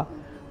अलावा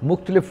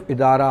मुख़्तलिफ़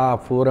इदारा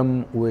फोरम,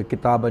 उहे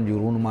किताबनि जूं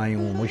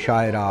रूनमायूं,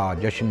 मुशाइरा,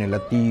 जश्न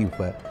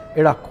लतीफ़,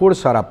 अहिड़ा खोड़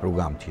सारा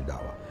प्रोग्राम थींदा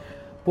हुआ।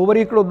 पोइ वरी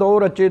हिकिड़ो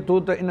दौरु अचे थो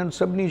त इन्हनि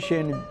सभिनी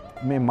शयुनि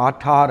में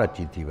माठार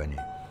अची थी वञे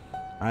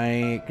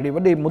ऐं हिकिड़ी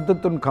वॾे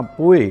मुदतुनि खां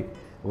पोइ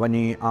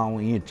वञी आउं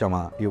ईअं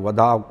चवां इहो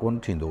वधाउ कोन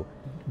थींदो।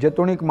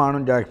 जेतोणीकि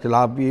माण्हुनि जा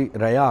इख़्तिलाफ़ बि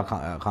रहिया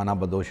खाना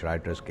बदोश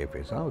राइटर्स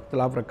कैफ़े सां,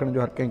 इख़्तिलाफ़ रखण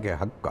जो हर कंहिंखे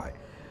हक़ु आहे,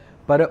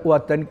 पर उहा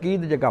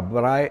तनक़ीद जेका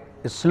बराए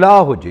इस्लाह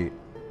हुजे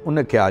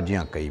उनखे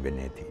आजियां कई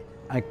वञे थी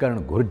ऐं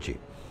करणु घुरिजे।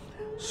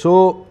 सो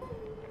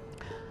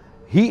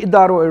हीउ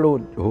इदारो अहिड़ो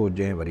हो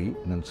जंहिं वरी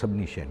इन्हनि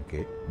सभिनी शयुनि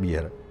खे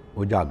ॿीहर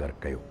उजागर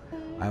कयो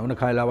ऐं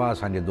उनखां अलावा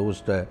असांजे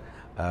दोस्त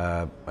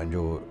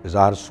पंहिंजो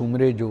इज़हार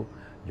सूमरे जो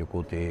जेको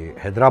उते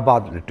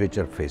हैदराबाद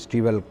लिटरेचर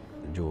फेस्टिवल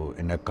जो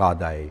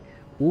इनक़ाद आहे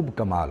उहो बि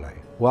कमाल आहे,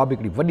 उहा बि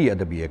हिकिड़ी वॾी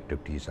अदबी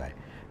एक्टिविटीज़ आहे।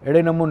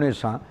 अहिड़े नमूने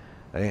सां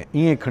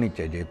ईअं खणी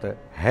चइजे त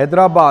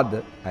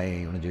हैदराबाद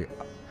ऐं उनजे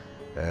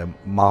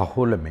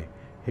माहौल में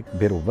हिकु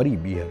भेरो वरी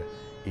ॿीहर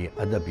इहे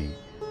अदबी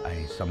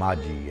ऐं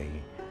समाजी ऐं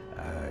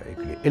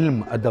हिकिड़े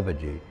इल्मु अदब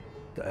जे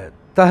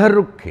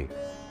तहरुक खे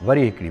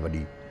वरी हिकिड़ी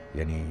वॾी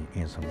यानी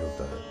ईअं सम्झो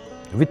त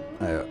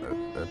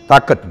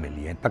ताक़त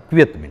मिली ऐं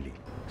तक़वियत मिली।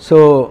 सो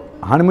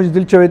हाणे मुंहिंजी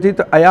दिलि चवे थी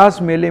त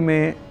अयास मेले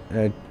में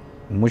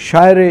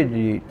मुशाइरे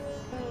जी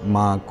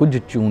मां कुझु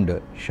चूंड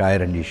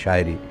शाइरनि जी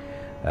शाइरी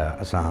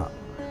असां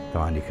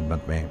तव्हांजी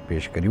ख़िदमत में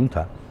पेश करियूं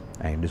था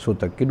ऐं ॾिसो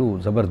त केॾो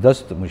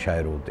ज़बरदस्त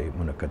मुशाइरो हुते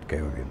मुनक़द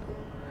कयो वेंदो।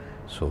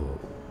 सो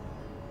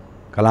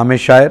कलाम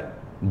शाइर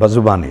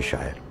बज़ुबान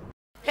शाइर।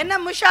 हिन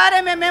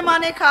मुशाइरे में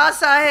महिमान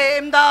ख़ासि आहे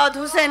इमदाद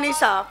हुसैनी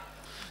साहब।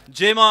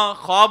 जे मां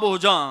ख्वाब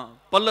हुजां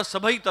पल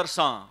सभई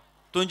तरसां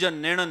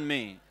तुंहिंजनि नेणनि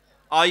में,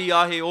 आई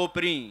आहे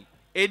ओपरी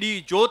एॾी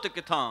जोत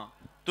किथां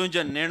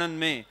तुंहिंजनि नेणनि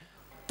में।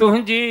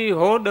 तुंहिंजी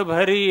होॾ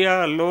भरी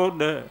आहे लोॾ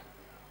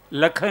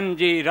लखनि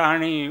जी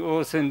राणी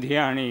ओ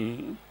सिंधियाणी,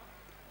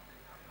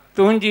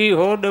 तुंहिंजी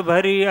होॾ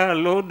भरी आहे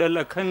लोॾ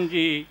लखनि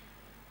जी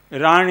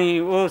राणी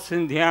ओ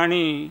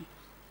सिंधियाणी।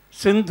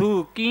 सिंधू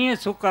कीअं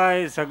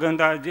सुकाए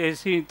सघंदा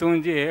जेसीं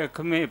तुंहिंजे अख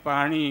में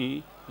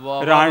पाणी,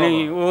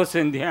 राणी ओ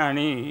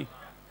सिंधियाणी।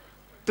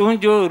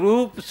 तुंहिंजो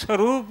रूप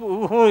स्वरूप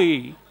उहो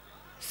ई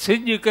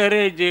सिॼ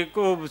करे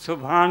जेको बि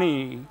सुभाणी,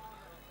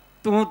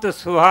 तूं त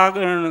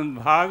सुहागण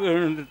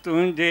भागण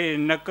तुंहिंजे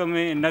नक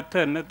में नथ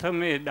नथ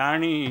में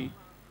ॾाणी।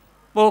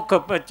 पोख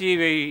पची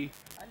वई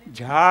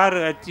झार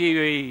अची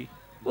वई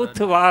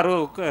उथ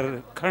वारो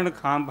कर खण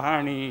खां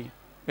भाणी,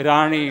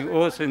 राणी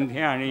ओ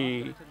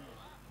सिंधियाणी।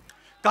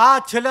 का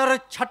छिलर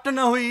छट न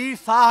हुई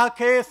साह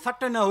खे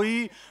सट न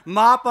हुई,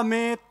 माप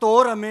में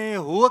तोर में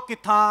हूअ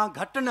किथां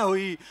घट न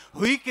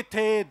हुई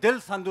किथे दिलि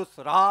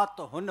संदुसि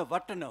राति हुन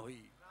वटि न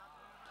हुई।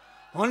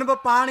 हुन बि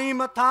पाणी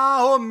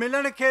मथां हो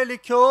मिलण खे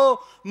लिखियो,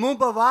 मूं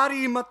बि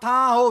वारी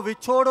मथां हो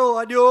विछोड़ो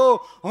अॼो।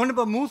 हुन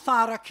बि मूं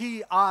सां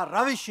रखी आ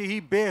रविश ही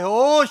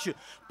बेहोश,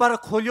 पर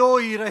खुलियो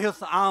ई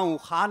रहियुसि आऊं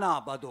खाना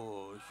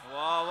बदोश।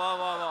 वाह वाह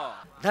वाह वाह।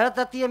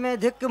 धरततीअ में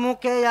धिक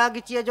मूंखे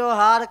यागचीअ जो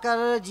हार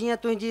कर, जीअं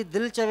तुंहिंजी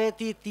दिलि चवे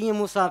थी तीअं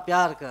मूंसां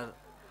प्यार कर।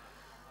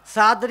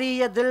 सादरी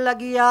हीअ दिलि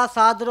लॻी आहे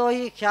सादरो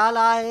ई ख़्यालु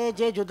आहे,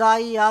 जे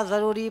जुदाई आहे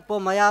ज़रूरी पोइ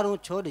मयारूं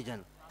छो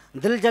ॾिजनि।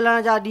 दिलि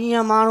जलण जा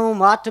ॾींहं माण्हू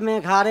माठ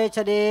में घारे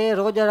छॾे,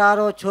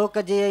 रोज़रारो छो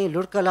कजे ऐं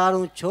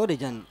लुड़कलारूं छो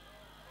ॾिजनि।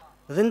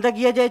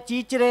 ज़िंदगीअ जे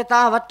चीचरे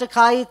तां वटि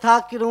खाई था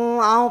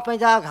किरूं, आऊं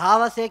पंहिंजा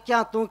घाव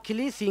सेकियां तूं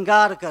खिली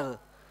सिंगार कर,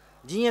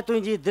 जीअं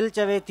तुंहिंजी दिलि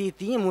चवे थी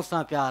तीअं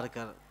मूंसां प्यार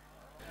कर।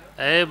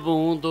 ऐब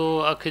हूंदो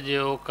अख जे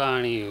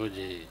ओकाणी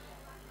हुजे,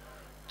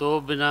 तो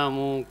बिना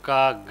मूं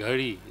का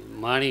घड़ी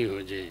माणी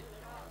हुजे।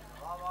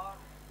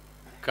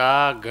 का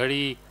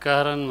घड़ी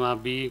कहरनि मां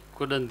बि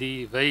कुॾंदी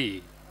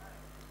वई,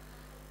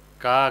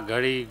 का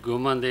घड़ी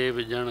घुमंदे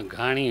बि ॼण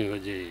घाणी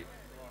हुजे।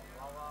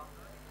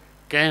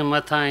 कंहिं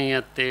मथां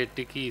ईअं ते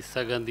टिकी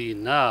सघंदी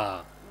न,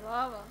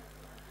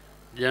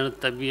 ॼण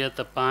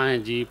तबियत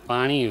पंहिंजी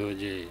पाणी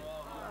हुजे।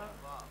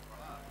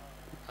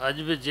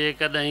 अॼु बि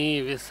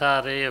जेकॾहिं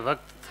विसारे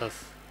वक़्तु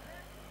अथसि,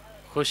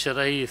 ख़ुशि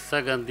रही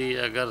सघंदी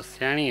अगरि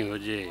सियाणी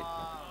हुजे।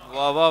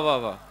 वाह वाह वाह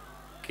वाह।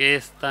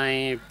 केस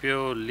ताईं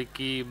पियो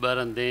लिकी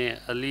ॿरंदे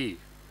अली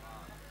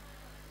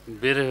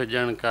बिर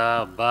हुजण का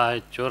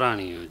बाहि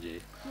चोराणी हुजे।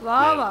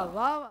 वाह वाह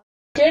वाह।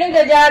 चिणग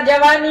जा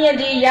जवानीअ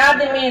जी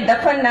यादि में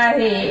दफ़न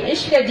आहे,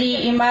 इश्क जी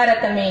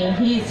इमारत में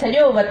ही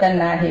सॼो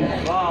वतन आहे।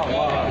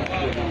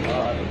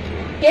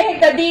 कंहिं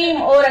क़दीम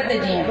औरत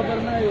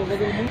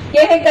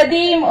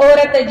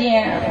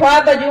जीअं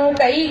ख्वाब जूं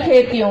कई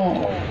खेतियूं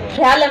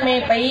ख़्याल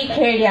में पई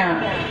खेड़ियां,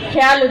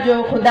 ख़्याल जो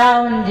ख़ुदा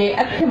उन जे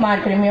अखि मां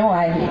टिमियो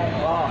आहे।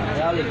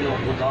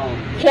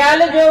 ख़्याल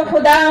जो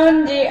ख़ुदा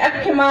उन जे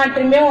अखि मां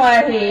टिमियो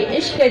आहे,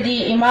 इश्क जी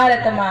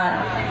इमारत मां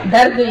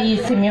दर्द ई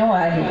सिमियो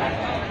आहे।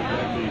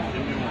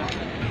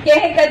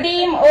 कंहिं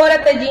क़दीम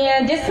औरत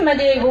जीअं जिस्म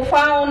जे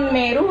गुफ़ाउनि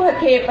में रूह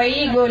खे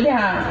पई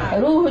ॻोल्हियां,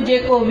 रूह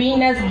जेको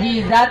वीनस जी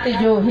ज़ात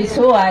जो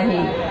हिसो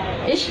आहे,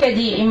 इश्क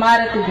जी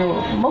इमारत जो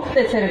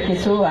मुख़्तसिर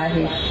किसो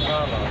आहे।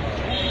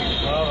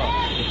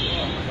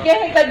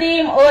 कंहिं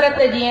क़दीम औरत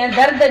जीअं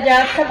दर्द जा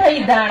सभई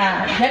दाणा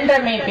झंड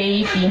में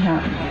पई पीहां,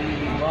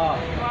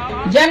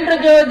 झंड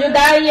जो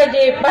जुदाईअ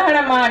जे पहण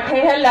मां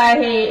ठहियल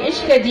आहे,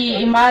 इश्क जी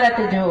इमारत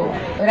जो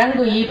रंग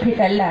ई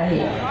फिटल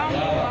आहे।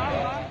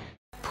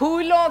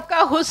 फूलों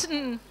का हुस्न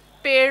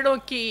पेड़ों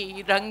की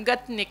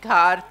रंगत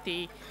निखारती,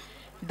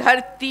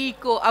 धरती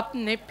को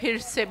अपने फिर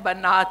से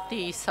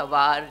बनाती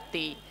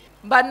सवारती।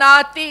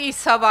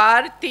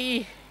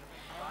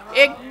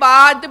 एक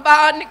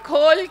बादबान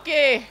खोल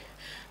के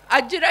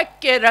अजरक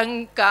के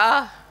रंग का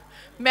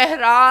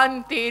मेहरान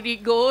तेरी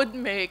गोद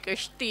में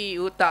कश्ती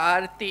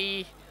उतारती।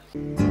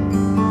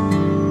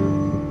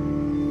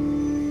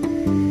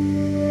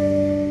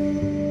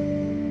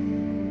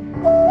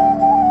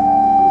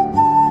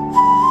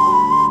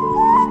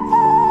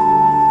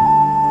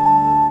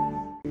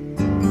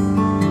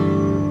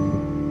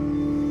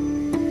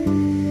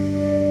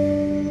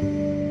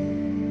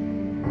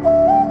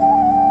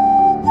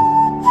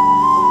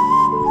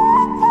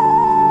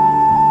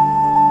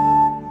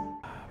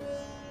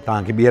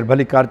 तव्हांखे ॿीहर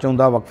भली कार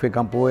चवंदा वक़फ़े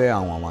खां पोइ ऐं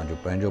अवां जो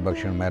पंहिंजो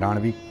बख़्शण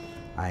महिराणवी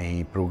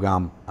ऐं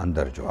प्रोग्राम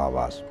अंदर जो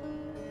आवाज़।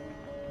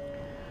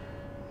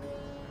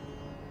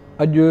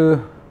 अॼु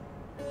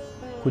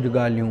कुझु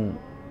ॻाल्हियूं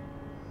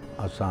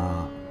असां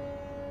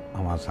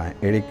अवां सां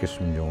अहिड़े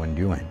क़िस्म जूं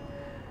वंडियूं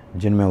आहिनि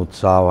जिन में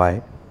उत्साह आहे,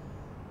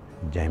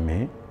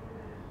 जंहिंमें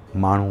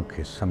माण्हू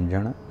खे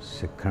सम्झणु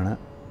सिखणु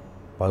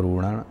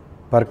परूणणु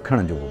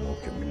परखण जो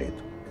मौक़ो मिले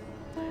थो।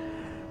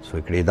 सो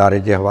हिकिड़े इदारे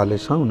जे हवाले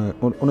सां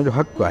उनजो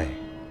हक़ु आहे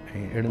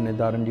ऐं अहिड़नि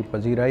इदारनि जी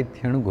पज़ीराई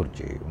थियणु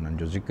घुरिजे, उन्हनि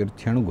जो ज़िक्र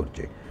थियणु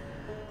घुरिजे।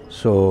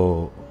 सो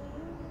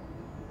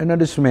इन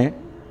ॾिस में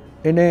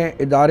इन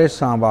इदारे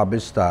सां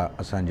वाबस्ता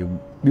असांजूं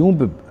ॿियूं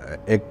बि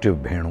एक्टिव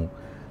भेणूं,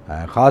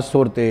 ख़ासि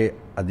तौर ते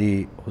अदी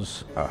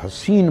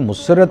हसीन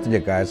मुसरत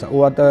जेका आहे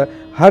उहा त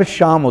हर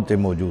शाम उते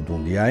मौजूदु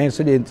हूंदी आहे ऐं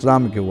सॼे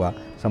इंतिज़ाम खे उहा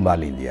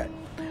संभालींदी आहे।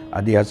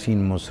 अदी हसीन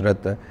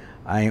मुसरत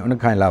ऐं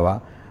उनखां अलावा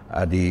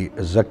अदी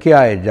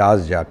ज़किया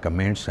एजाज़ जा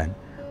कमेंट्स आहिनि,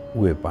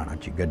 उहे पाण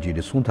अची गॾिजी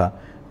ॾिसूं था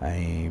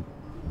ऐं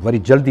वरी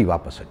जल्दी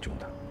वापसि अचूं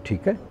था।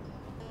 ठीकु आहे,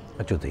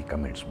 अचो त ही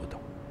कमेंट्स ॿुधूं।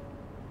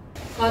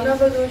 खाना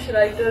बदोश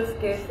राइटर्स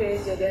कैफे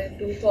जॾहिं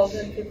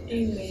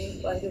 2015 में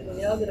पंहिंजो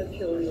बुनियादु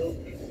रखियो हुयो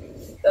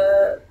त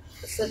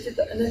सच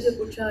त इन जे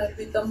पुठियां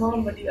हिकिड़ी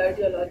तमामु वॾी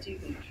आइडियोलॉजी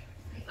हुई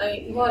ऐं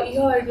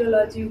इहा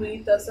आइडियोलॉजी हुई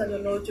त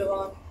असांजो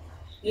नौजवान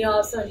या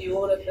असांजी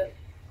औरत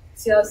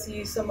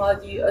सियासी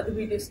समाजी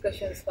अदबी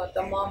डिस्कशन्स खां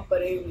तमामु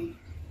परे हुई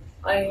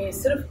ऐं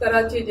सिर्फ़ु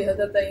कराची जे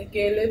हद ताईं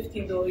KLF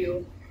थींदो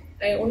हुयो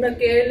ऐं उन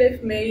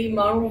KLF में ई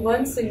माण्हू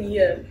वंस इन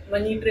ईयर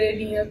वञी 3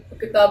 ॾींहं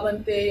किताबनि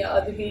ते या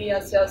अदबी या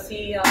सियासी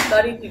या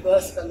तारीख़ी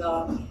बहस कंदा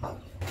हुआ।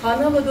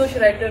 खाना बदोश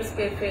राइटर्स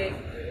कैफे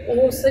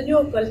उहो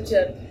सॼो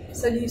कल्चर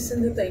सॼी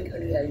सिंध ताईं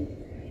खणी आई।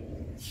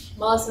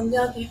 मां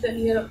सम्झां थी त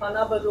हींअर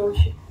खाना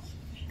बदोश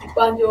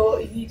पंहिंजो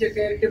ही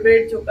जेके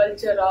डिबेट जो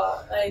कल्चर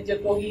आहे ऐं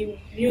जेको ही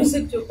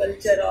म्यूज़िक जो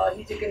कल्चर आहे,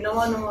 ही जेके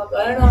नवां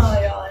ॻाइणा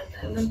आया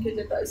आहिनि उन्हनि खे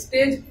जेका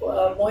स्टेज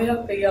मुहैया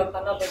कई आहे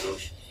खाना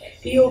बदोश,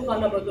 इहो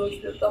खाना बदोश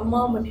जो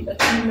तमामु वॾी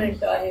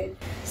अचीवमेंट आहे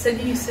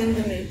सॼी सिंध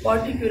में,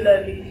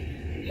 पर्टिकुलरली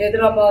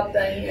हैदराबाद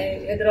ताईं ऐं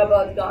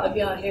हैदराबाद खां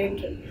अॻियां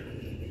हेठि।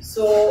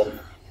 सो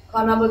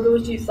खाना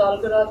बदोश जी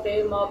सालगिरह ते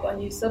मां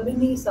पंहिंजी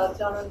सभिनी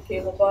साथियाणनि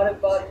खे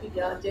मुबारकबाद थी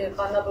ॾियां जंहिं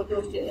खाना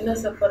बदोश जे इन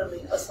सफ़र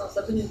में असां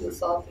सभिनी जो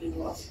साथ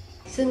ॾिनो आहे।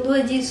 सिंधुअ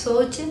जी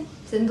सोच,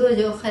 सिंधुअ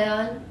जो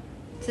ख़्यालु,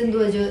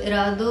 सिंधुअ जो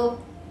इरादो,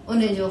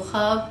 उन जो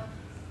ख़्वाब,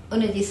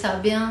 उन जी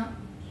साबियां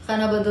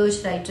खाना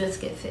बदोश राइटर्स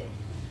कैफे।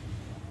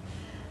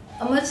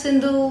 अमर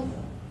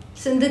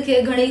सिंध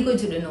खे घणेई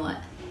कुझु ॾिनो आहे,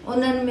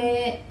 उन्हनि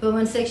में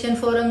वुमन सेक्शन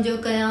फोरम जो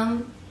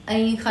क़याम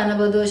ऐं खाना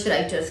बदोश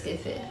राइटर्स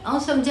कैफे। ऐं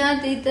सम्झां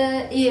थी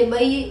त इहे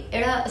ॿई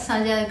अहिड़ा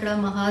असांजा हिकिड़ा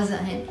महाज़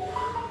आहिनि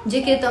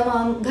जेके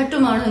तमामु घटि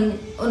माण्हुनि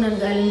उन्हनि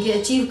ॻाल्हियुनि खे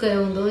अचीव कयो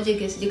हूंदो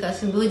जेका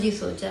सिंधुअ जी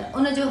सोच आहे।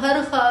 उनजो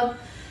हर ख़्वाबु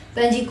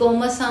पंहिंजी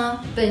क़ौम सां,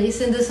 पंहिंजी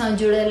सिंध सां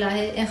जुड़ियल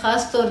आहे ऐं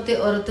ख़ासि तौर ते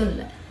औरतुनि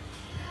लाइ।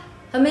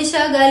 हमेशह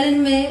ॻाल्हियुनि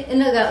में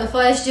इन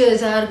ख़्वाहिश जो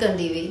इज़हार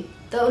कंदी हुई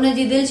त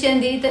उनजी दिलि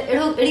चवंदी त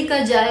अहिड़ी का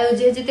जाइ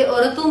हुजे जिते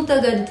औरतूं त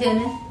गॾु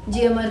थियनि,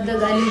 जीअं मर्द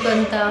ॻाल्हियूं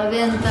कनि था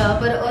वेहनि था,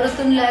 पर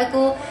औरतुनि लाइ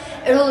को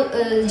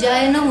अहिड़ो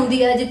जाइ न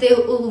हूंदी आहे जिते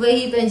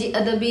वेही पंहिंजी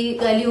अदबी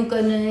ॻाल्हियूं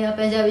कनि या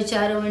पंहिंजा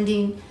वीचार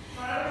वंडीनि।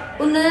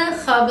 उन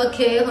ख़्वाब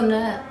खे हुन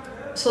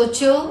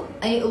सोचियो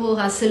ऐं उहो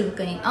हासिल बि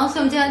कई। ऐं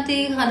सम्झां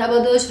थी खाना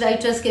बदोश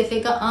राइटर्स कैफे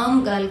का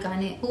आम ॻाल्हि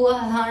कान्हे, उहा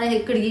हाणे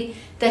हिकिड़ी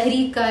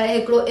तहरीक आहे,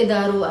 हिकिड़ो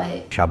इदारो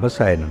आहे।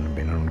 शाबस आहे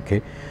इन्हनि ॿिन्हिनि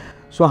खे।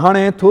 सो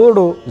हाणे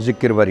थोरो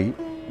ज़िक्र वरी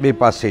ॿिए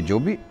पासे जो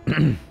बि।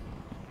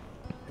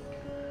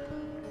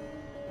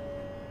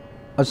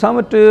 असां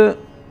वटि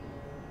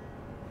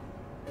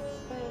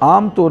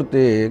आम तौर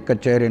ते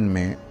कचहरियुनि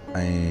में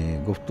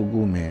ऐं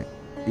गुफ़्तगू में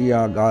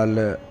इहा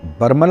ॻाल्हि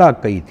बरमला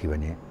कई थी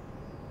वञे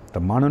त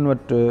माण्हुनि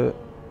वटि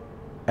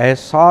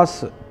अहसास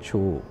छो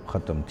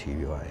ख़तमु थी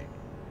वियो आहे।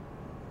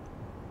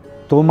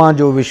 तोमा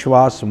जो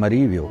विश्वास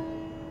मरी वियो,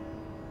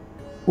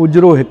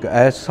 उजरो हिकु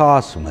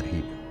अहसास मरी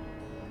वियो।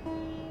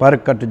 पर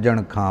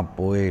कटजण खां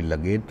पोइ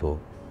लॻे थो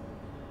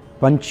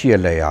पंछीअ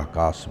लाइ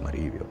आकाश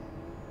मरी वियो।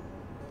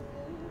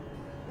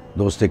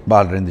 दोस्त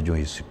इक़बाल रिंद जो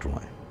ई सिटूं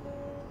आहे।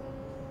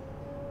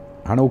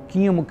 हाणे उहो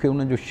कीअं मूंखे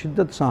उनजो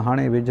शिदत सां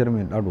हाणे वेझर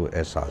में ॾाढो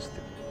अहसासु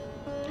थियो।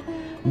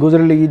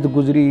 गुज़िरियल ईद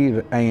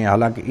गुज़री ऐं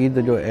हालांकि ईद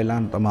जो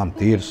ऐलान तमामु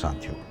देर सां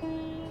थियो।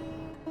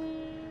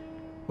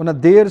 उन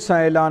देर सां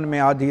ऐलान में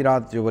आधी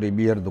राति जो वरी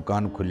ॿीहर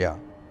दुकान खुलिया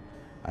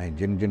ऐं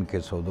जिन जिन खे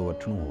सौदो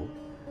वठिणो हो।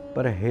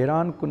 पर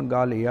हैरान कुन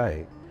ॻाल्हि इहा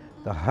आहे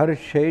त हर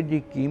शइ जी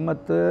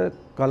क़ीमत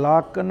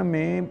कलाकनि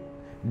में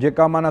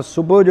जेका माना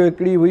सुबुह जो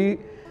हिकिड़ी हुई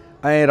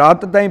ऐं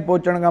राति ताईं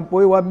पहुचण खां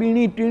पोइ उहा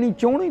ॿीणी टीणी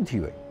चौणी थी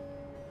वई।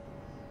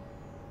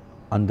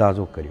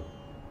 अंदाज़ो करियो।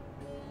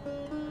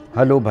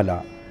 हलो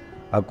भला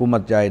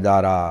हुकूमत जा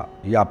इदारा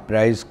या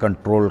प्राइस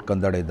कंट्रोल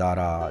कंदड़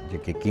इदारा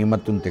जेके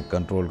क़ीमतुनि ते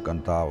कंट्रोल कनि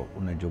था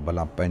उनजो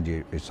भला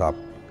पंहिंजे हिसाब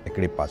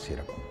हिकिड़े पासे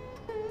रखूं।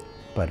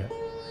 पर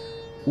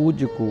उहो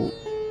जेको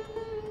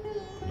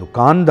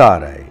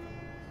दुकानदार आहे,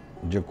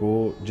 जेको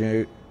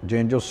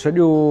जंहिंजो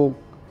सॼो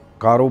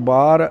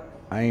कारोबार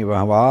ऐं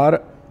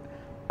वहिंवार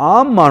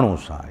आम माण्हू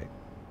सां आहे,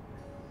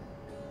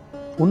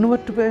 उन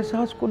वटि बि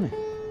अहसासु कोन्हे,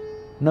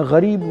 न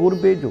ग़रीब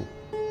गुरबे जो,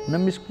 न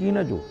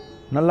मिसकीन जो,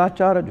 न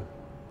लाचार जो।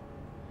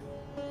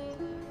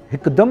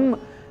 हिकदमि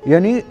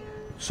यानी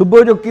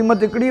सुबुह जो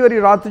क़ीमत हिकिड़ी वरी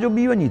राति जो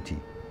ॿी वञी थी।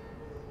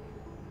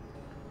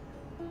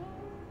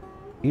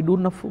 एॾो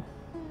नफ़ो,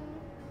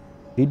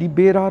 एॾी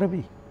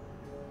बेरारवी,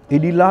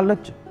 एॾी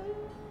लालच,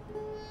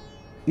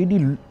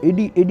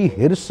 एॾी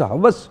हिर्स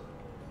हवस,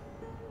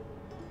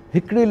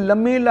 हिकिड़े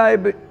लम्हे लाइ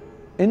बि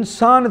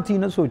इंसान थी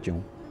न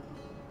सोचियूं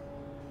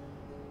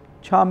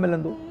छा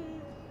मिलंदो।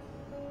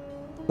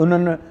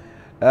 उन्हनि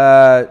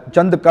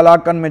चंद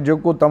कलाकनि में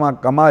जेको तव्हां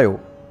कमायो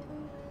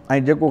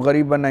ऐं जेको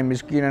ग़रीबनि ऐं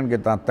मिसकीननि खे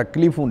तव्हां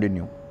तकलीफ़ूं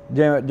ॾिनियूं,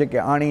 जेके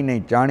आणी न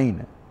चाणी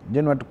न,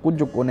 जिन वटि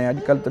कुझु कोन्हे।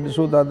 अॼुकल्ह त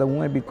ॾिसो था त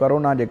उहे बि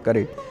कोरोना जे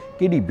करे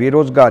केॾी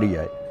बेरोज़गारी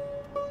आहे।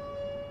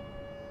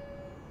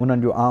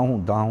 उन्हनि जो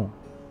आहूं दाहूं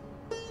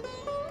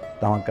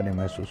तव्हां कॾहिं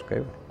महसूसु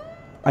कयो?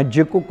 ऐं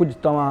जेको कुझु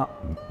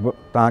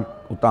तव्हां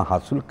उतां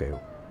हासिलु कयो,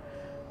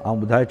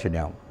 ऐं ॿुधाए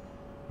छॾियाऊं,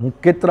 मूं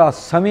केतिरा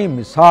सवें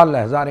मिसाल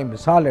हज़ारे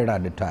मिसाल अहिड़ा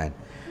ॾिठा आहिनि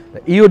त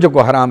इहो जेको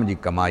हराम जी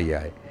कमाई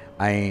आहे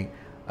ऐं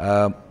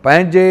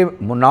पंहिंजे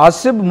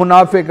मुनासिब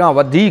मुनाफ़े खां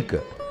वधीक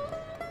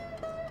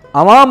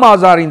अवाम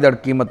आज़ारींदड़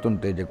क़ीमतुनि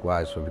ते जेको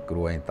आहे सो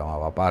विकिरो ऐं तव्हां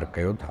वापारु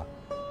कयो था,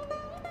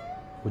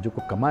 उहो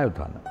जेको कमायो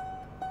था न,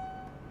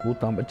 उहो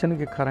तव्हां बचनि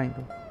खे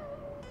खाराईंदो।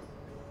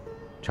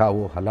 छा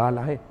उहो हलाल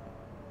आहे?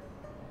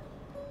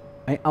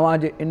 ऐं अव्हां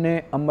जे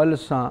इन अमल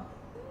सां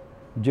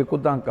जेको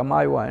तव्हां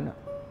कमायो आहे न,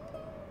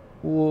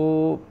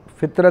 उहो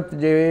फितरत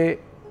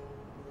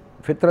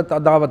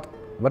अदावत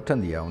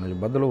वठंदी आहे, उनजो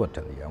बदिलो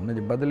वठंदी आहे।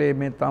 उनजे बदिले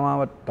में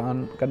तव्हां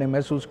कॾहिं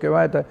महसूसु कयो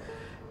आहे त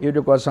इहो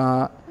जेको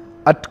असां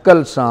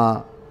अटकल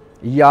सां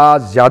या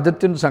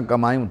ज़्यादतियुनि सां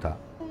कमायूं था,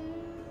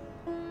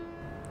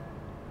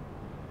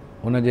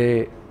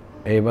 उनजे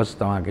एवज़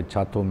तव्हांखे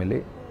छा थो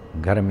मिले?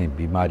 घर में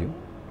बीमारियूं,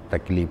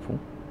 तकलीफ़ूं,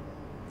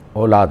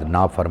 औलाद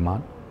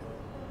नाफ़रमान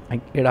ऐं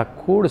अहिड़ा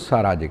खोड़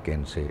सारा जेके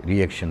आहिनि से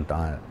रिएक्शन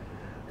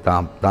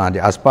तव्हांजे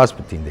आसपास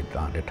बि थींदे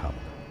तव्हां ॾिठा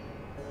हूंदा।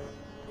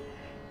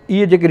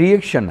 इहे जेके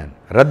रिएक्शन आहिनि,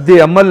 रद्द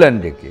अमल आहिनि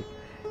जेके,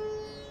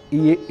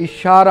 इहे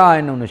इशारा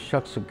आहिनि उन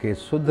शख़्स खे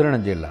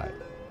सुधरण जे लाइ।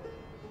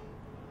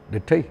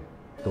 ॾिठई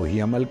तो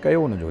हीउ अमल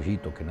कयो, हुनजो हीउ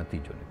तोखे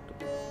नतीजो निकितो।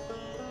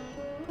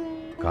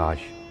 काश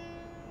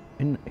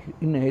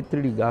इन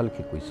एतिरी ॻाल्हि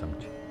खे कोई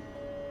सम्झे।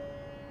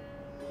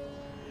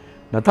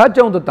 नथा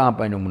चऊं त तव्हां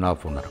पंहिंजो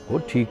मुनाफ़ो न रखो,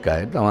 ठीकु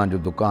आहे, तव्हांजो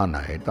दुकानु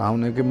आहे, तव्हां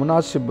हुनखे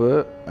मुनासिब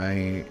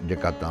ऐं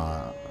जेका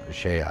तव्हां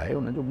शइ आहे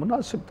उनजो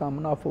मुनासिब तव्हां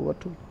मुनाफ़ो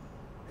वठो।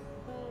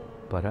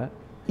 पर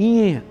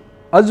ईअं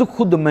अज़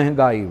ख़ुदि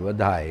महांगाई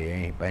वधाए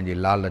ऐं पंहिंजे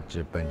लालच,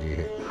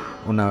 पंहिंजे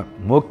उन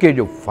मौक़े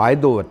जो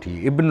फ़ाइदो वठी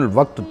इब्नुल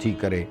वक़्तु थी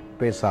करे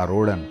पैसा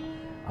रोड़नि,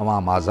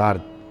 अवाम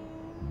आज़ार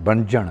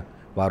बणिजण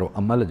वारो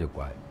अमल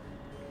जेको आहे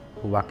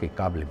उहो वाक़ई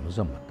क़ाबिल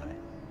मुज़म्मत आहे।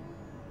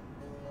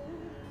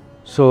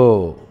 सो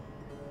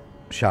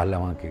शाह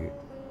लवां खे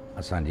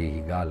असांजी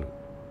हीअ ॻाल्हि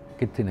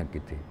किथे न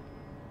किथे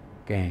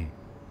कंहिं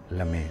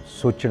लम्हे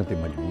सोचण ते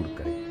मजबूर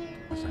करे।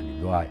 असांजी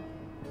दुआ आहे।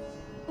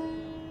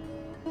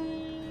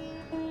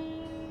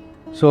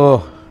 सो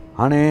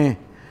हाणे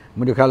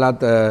मुंहिंजो ख़्यालु आहे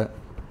त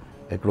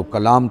हिकिड़ो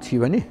कलाम थी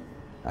वञे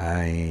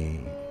ऐं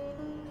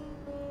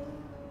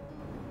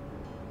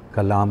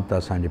कलाम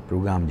त असांजे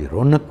प्रोग्राम जी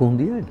रौनक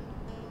हूंदी आहे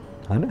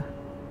हा न,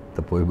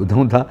 त पोइ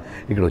ॿुधूं था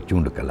हिकिड़ो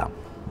चूंड कलाम।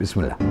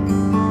 बिस्मिल्लाह।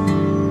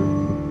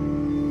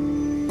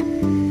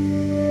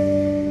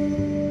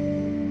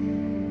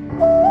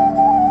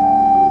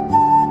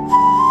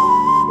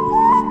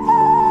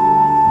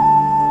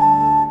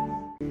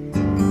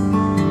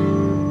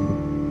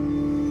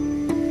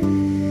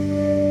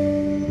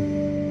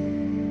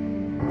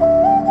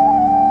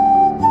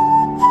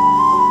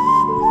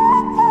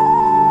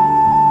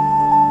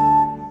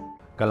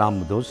 कलाम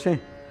ॿुधोसीं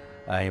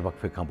ऐं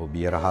वक़्फ़े खां पोइ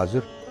ॿीहर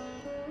हाज़िर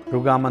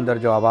प्रोग्राम अंदर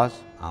जो आवाज़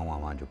ऐं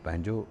अवां जो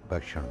पंहिंजो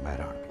बख़्शण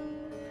महिराणवी।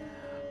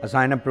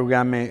 असां हिन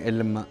प्रोग्राम में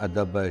इल्मु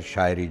अदब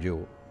शाइरी जो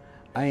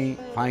ऐं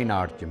फाइन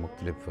आर्ट जे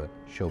मुख़्तलिफ़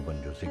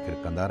शोबनि जो ज़िक्र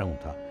कंदा रहूं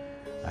था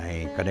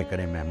ऐं कॾहिं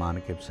कॾहिं महिमान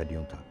खे बि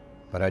सॾियूं था।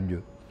 पर अॼु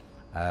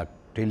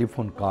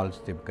टेलीफोन कॉल्स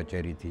ते बि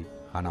कचहरी थी,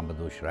 खाना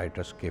बदोश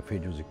राइटर्स कैफ़े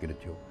जो ज़िक्र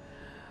थियो।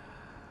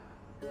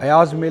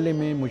 अयाज़ मेले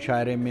में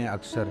मुशाइरे में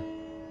अक्सर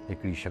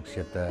हिकिड़ी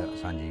शख़्सियत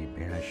असांजी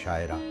भेण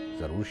शाइरा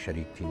ज़रूरु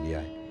शरीक थींदी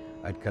आहे।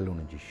 अॼुकल्ह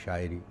उनजी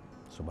शाइरी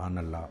सुभान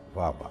अल्लाह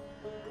वाह वाह,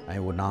 ऐं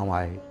उहो नाम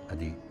आहे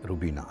अदी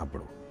रुबीना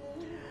अबड़ो।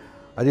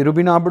 अदी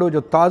रुबीना अबड़ो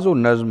जो ताज़ो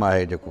नज़्म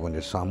आहे जेको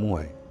मुंहिंजे साम्हूं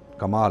आहे,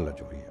 कमाल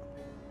जो ई आहे।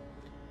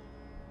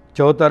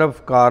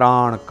 चौतरफ़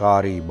काराण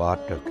कारी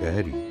बाट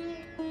गहरी,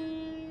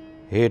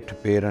 हेठि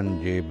पेरनि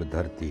जे बि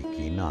धरती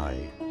कीना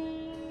आहे,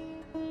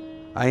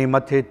 ऐं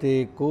मथे ते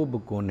को बि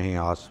कोन्हे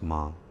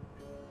आसमां,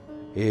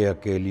 ए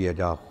अकेलीअ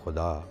जा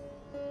ख़ुदा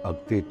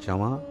अॻिते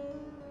चवां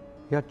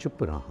या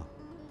चुप रहां।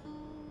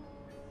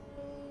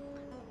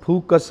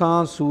 फूक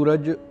सां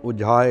सूरज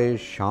उझाए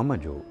शाम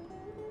जो,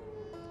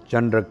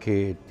 चंड खे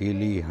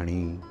तीली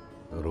हणी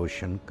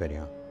रोशन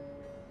करियां।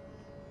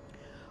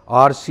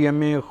 आरसीअ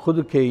में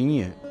ख़ुदि खे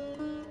ईअं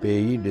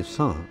पेई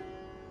ॾिसां,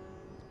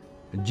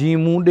 जी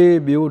मूं ॾे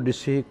ॿियो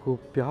ॾिसे को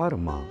प्यार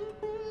मां।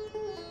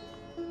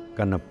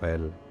 कन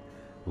पयल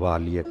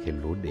वालीअ खे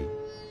लोॾे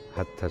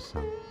हथ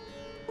सां,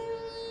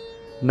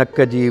 नक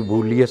जी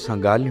ॿोलीअ सां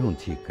ॻाल्हियूं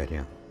थी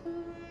करियां।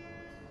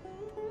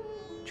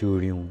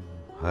 चूड़ियूं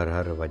हर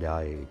हर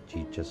वॼाए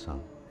चीच सां,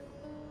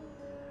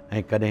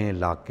 ऐं कॾहिं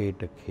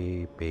लाकेट खे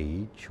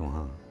पेई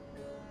छुहां।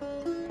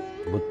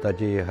 बुत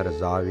जे हर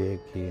ज़ाविये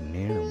खे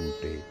नेण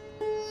ॿूटे,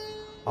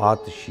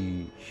 आतिशी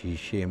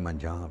शीशे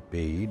मंझां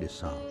पेई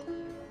ॾिसां।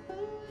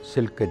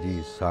 सिल्क जी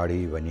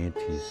साड़ी वञे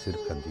थी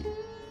सिरकंदी,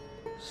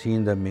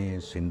 सींद में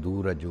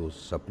सिंदूर जो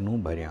सपनूं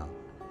भरियां।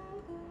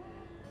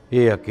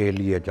 ए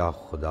अकेलीअ जा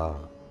ख़ुदा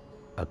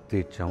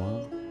अॻिते चवां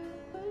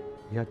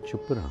या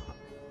चुप रहां।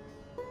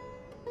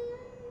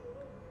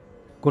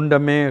 कुंड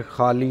में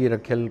ख़ाली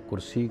रखियल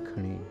कुर्सी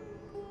खणी,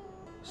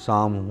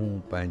 साम्हूं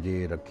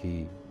पंहिंजे रखी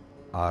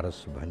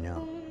आरस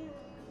भञां।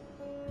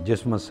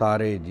 जिस्म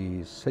सारे जी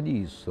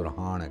सॼी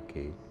सुरहाण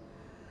खे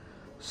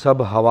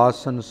सभु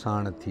हवासनि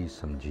साण थी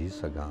सम्झी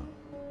सघां।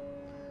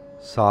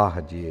 साह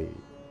जे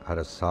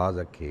हर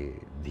साज़ खे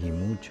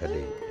धीमूं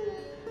छॾे,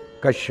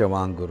 कश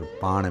वांगुरु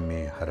पाण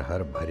में हर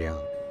हर भरियां।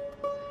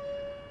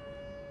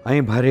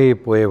 ऐं भरे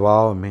पोइ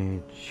वाव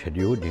में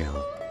छॾियो ॾियां।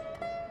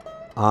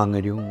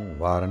 आङरियूं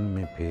वारनि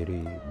में फेरे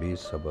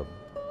बेसबब,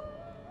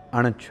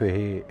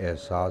 अणछुहे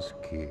अहसास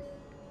खे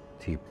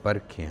थी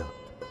परखियां।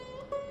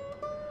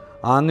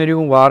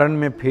 आङरियूं वारनि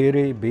में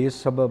फेरे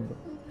बेसबब,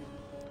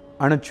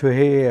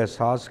 अणछुहे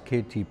अहसास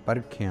खे थी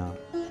परखियां।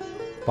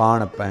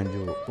 पाण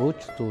पंहिंजो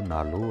ओचितो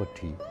नालो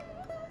वठी,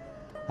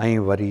 ऐं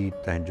वरी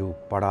तंहिंजो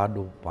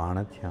पड़ाॾो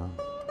पाण थियां।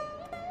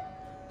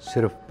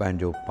 सिर्फ़ु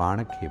पंहिंजो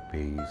पाण खे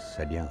पेई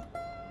सॾियां।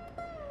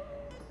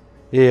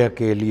 ए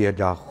अकेलीअ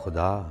जा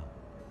ख़ुदा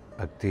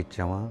अॻिते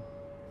चवां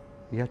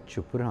या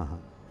चुप रहां।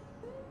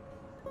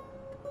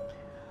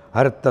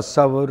 हर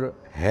तसव्वुर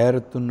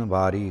हैरतुनि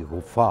वारी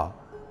गुफ़ा,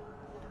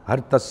 हर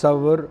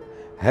तसव्वुर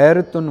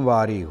हैरतुनि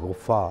वारी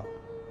गुफ़ा,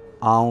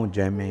 आऊं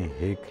जंहिंमें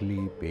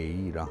हेखली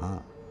पेई रहां।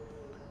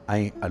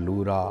 ऐं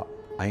अलूरा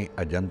ऐं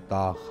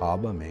अजंता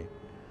ख़्वाब में,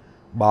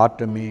 बाट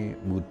में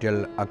ॿूटियल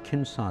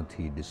अखियुनि सां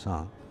थी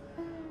ॾिसां।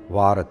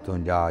 वार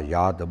तुंहिंजा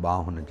यादि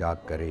ॿाहुनि जा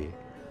करे,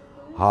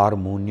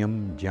 हारमोनियम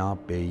ज्यां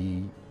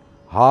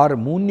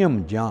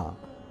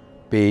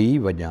पेई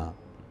वॼां।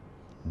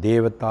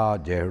 देवता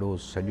जहिड़ो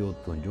सॼो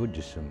तुंहिंजो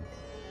जिस्म,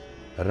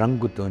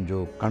 रंग तुंहिंजो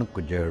कणिक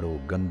जहिड़ो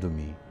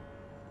गंदमी।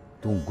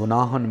 तूं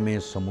गुनाहनि में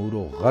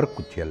समूरो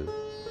ग़र्क़ थियल,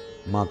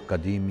 मां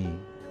क़दीमी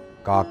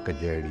काक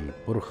जहिड़ी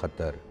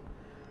पुरख़तर।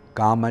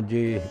 काम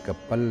जे हिकु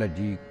पल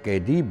जी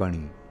क़ैदी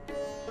बणी,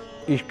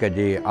 इश्क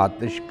जे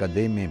आतिश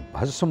कदे में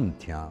भस्म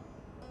थियां।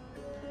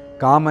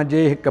 काम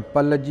जे हिकु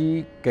पल जी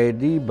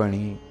क़ैदी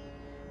बणी,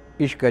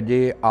 इश्क जे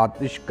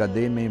आतिश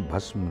कदे में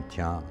भस्म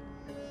थियां।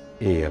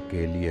 ए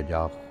अकेलीअ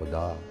जा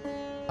ख़ुदा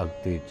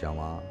अॻिते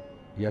चवां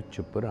या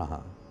चुप रहां।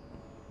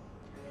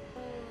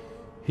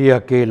 ही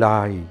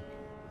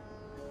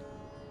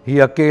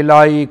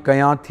अकेलाई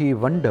कयां थी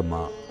वंड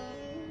मां,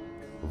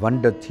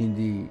 वंड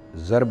थींदी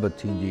ज़रब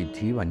थींदी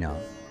थी वञां।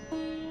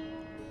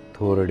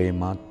 थोरड़े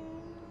मां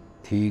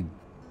थी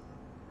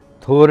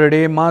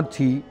थोरड़े मां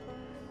थी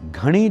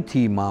घणी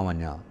थी मां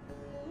वञा,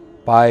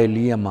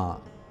 पायलीअ मां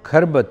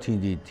खरब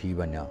थींदी थी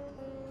वञा,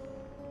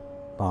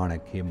 पाण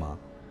खे मां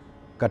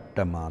कट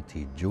मां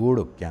थी जोड़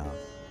कयां,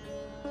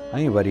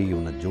 ऐं वरी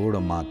उन जोड़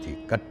मां थी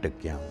कट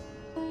कयां,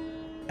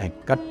 ऐं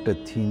कट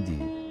थींदी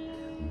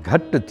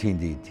घट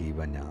थींदी थी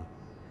वञा।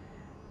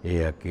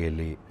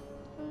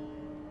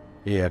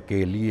 ए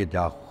अकेलीअ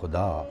जा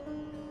ख़ुदा,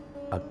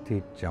 अॻिते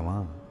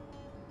चवां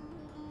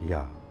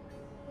या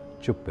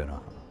चुप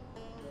रहां।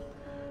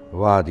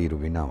 वाह दीर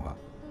विना वाह,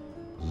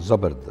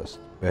 ज़बरदस्त,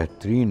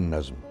 बेहतरीन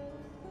नज़्म,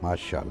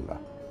 माशाअल्लाह।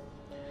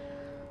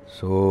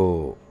 सो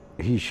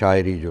ही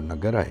शाइरी जो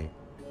नगर आहे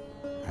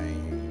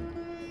ऐं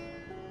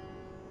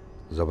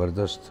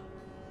ज़बरदस्त।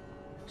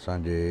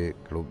 असांजे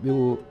हिकिड़ो ॿियो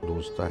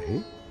दोस्त आहे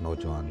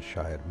नौजवान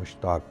शाइर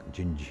मुश्ताक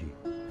जिंजी,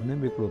 हुन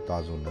में हिकिड़ो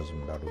ताज़ो नज़्म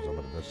ॾाढो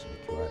ज़बरदस्त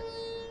लिखियो आहे।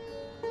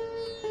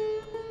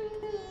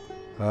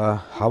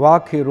 हवा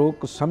खे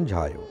रोक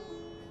सम्झायो,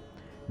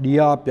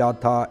 ॾिया पिया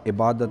था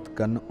इबादत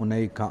कनि, उन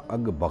खां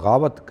अॻु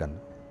बग़ावत कनि,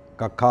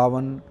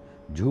 कखावनि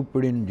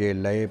झूपड़ियुनि जे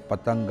लए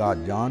पतंगा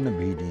जान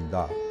बि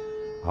ॾींदा।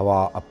 हवा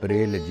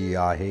अप्रैल जी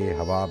आहे,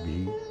 हवा बि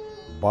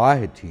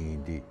बाहि थी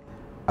ईंदी,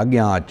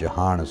 अॻियां अच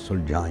हाण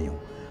सुलझायूं,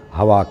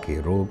 हवा खे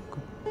रोक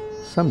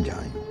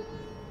सम्झायूं।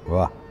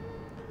 वाह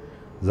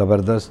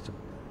ज़बरदस्त।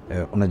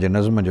 उन जे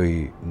नज़्म जो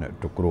ई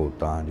टुकड़ो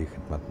तव्हांजी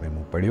ख़िदमत में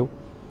मूं पढ़ियो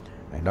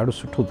ऐं ॾाढो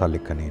सुठो था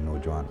लिखनि ही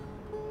नौजवान,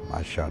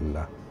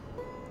 माशाअल्लाह।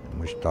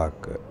 मुश्ताक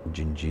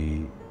जिंजी,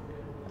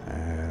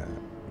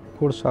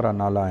 खोड़ सारा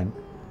नाला आहिनि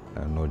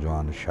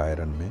नौजवान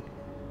शाइरनि में,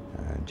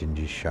 जिन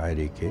जी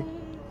शाइरी खे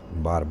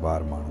बार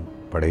बार माण्हू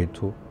पढ़े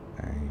थो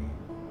ऐं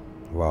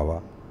वाह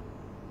वाह।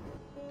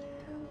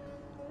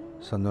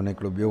 संदन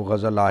हिकिड़ो ॿियो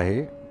गज़ल आहे,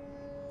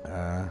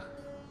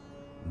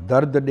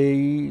 दर्द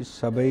ॾेई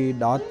सभई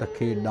ॾात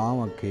खे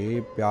ॾांव खे,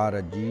 प्यार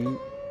जी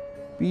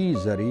पी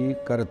ज़री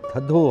कर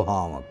थधो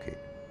हांव खे।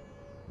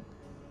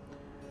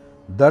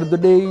 दर्द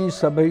ॾेई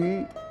सभई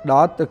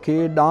ॾात खे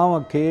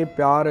ॾांव खे,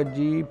 प्यार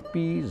जी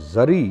पी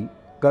ज़री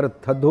कर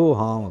थधो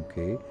हांव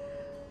खे।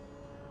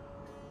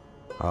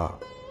 हा,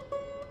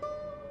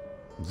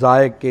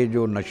 ज़ाइके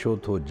जो नशो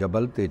थो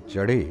जबल ते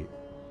चढ़े,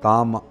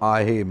 ताम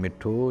आहे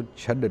मिठो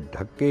छॾ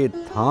ढके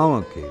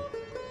थांव खे।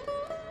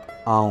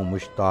 आऊं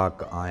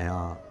मुश्ताक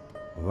आहियां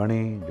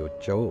वणे जो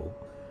चओ,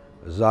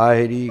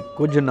 ज़ाहिरी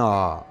कुझ न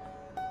आ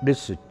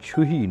ॾिस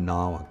छुही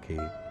नाव खे।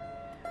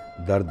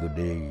 दर्द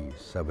ॾेई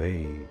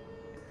सभई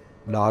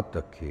ॾात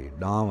खे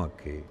ॾांव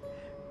खे,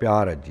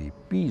 प्यार जी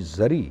पी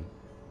ज़री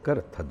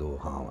कर थधो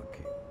हांव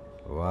खे।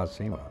 वाह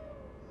साईं वाह,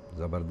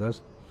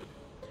 ज़बरदस्त।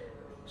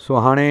 सो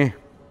हाणे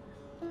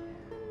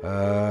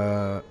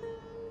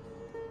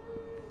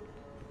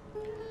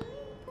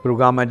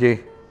प्रोग्राम जे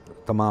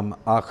तमामु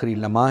आख़िरी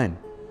लम्हा आहिनि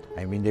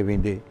ऐं वेंदे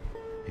वेंदे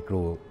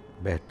हिकिड़ो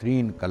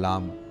बहितरीन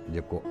कलाम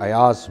जेको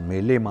अयास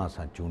मेले मां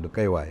असां चूंड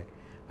कयो आहे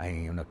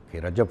ऐं उनखे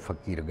रजब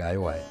फ़क़ीर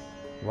ॻायो आहे,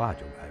 वाह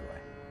जो ॻायो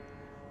आहे।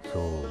 सो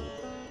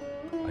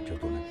अचो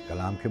त उन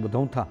कलाम खे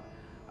ॿुधूं था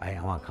ऐं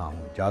अव्हां खां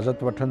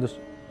इजाज़त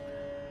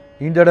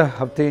वठंदुसि। ईंदड़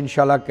हफ़्ते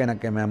इंशाअल्लाह कंहिं न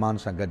कंहिं महिमान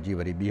सां गॾिजी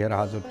वरी ॿीहर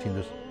हाज़िर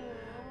थींदुसि।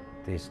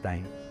 तेसि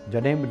ताईं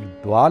जॾहिं बि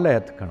दुआ लाइ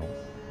हथु खणो,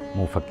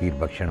 मूं फ़क़ीर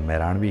बख़्शण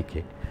महिराणवी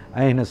खे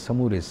ऐं हिन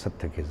समूरे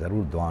सथ खे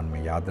ज़रूरु दुआउनि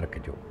में यादि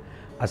रखिजो।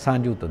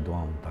 असांजूं त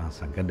दुआऊं तव्हां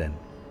सां गॾु आहिनि,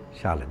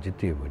 शाल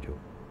जिते बि हुजो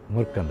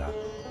मुरकंदा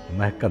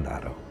महकंदा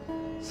रहो,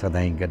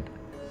 सदाईं गॾु,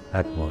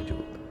 हक़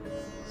मौजूदु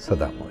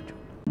सदा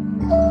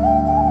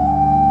मौजूदु।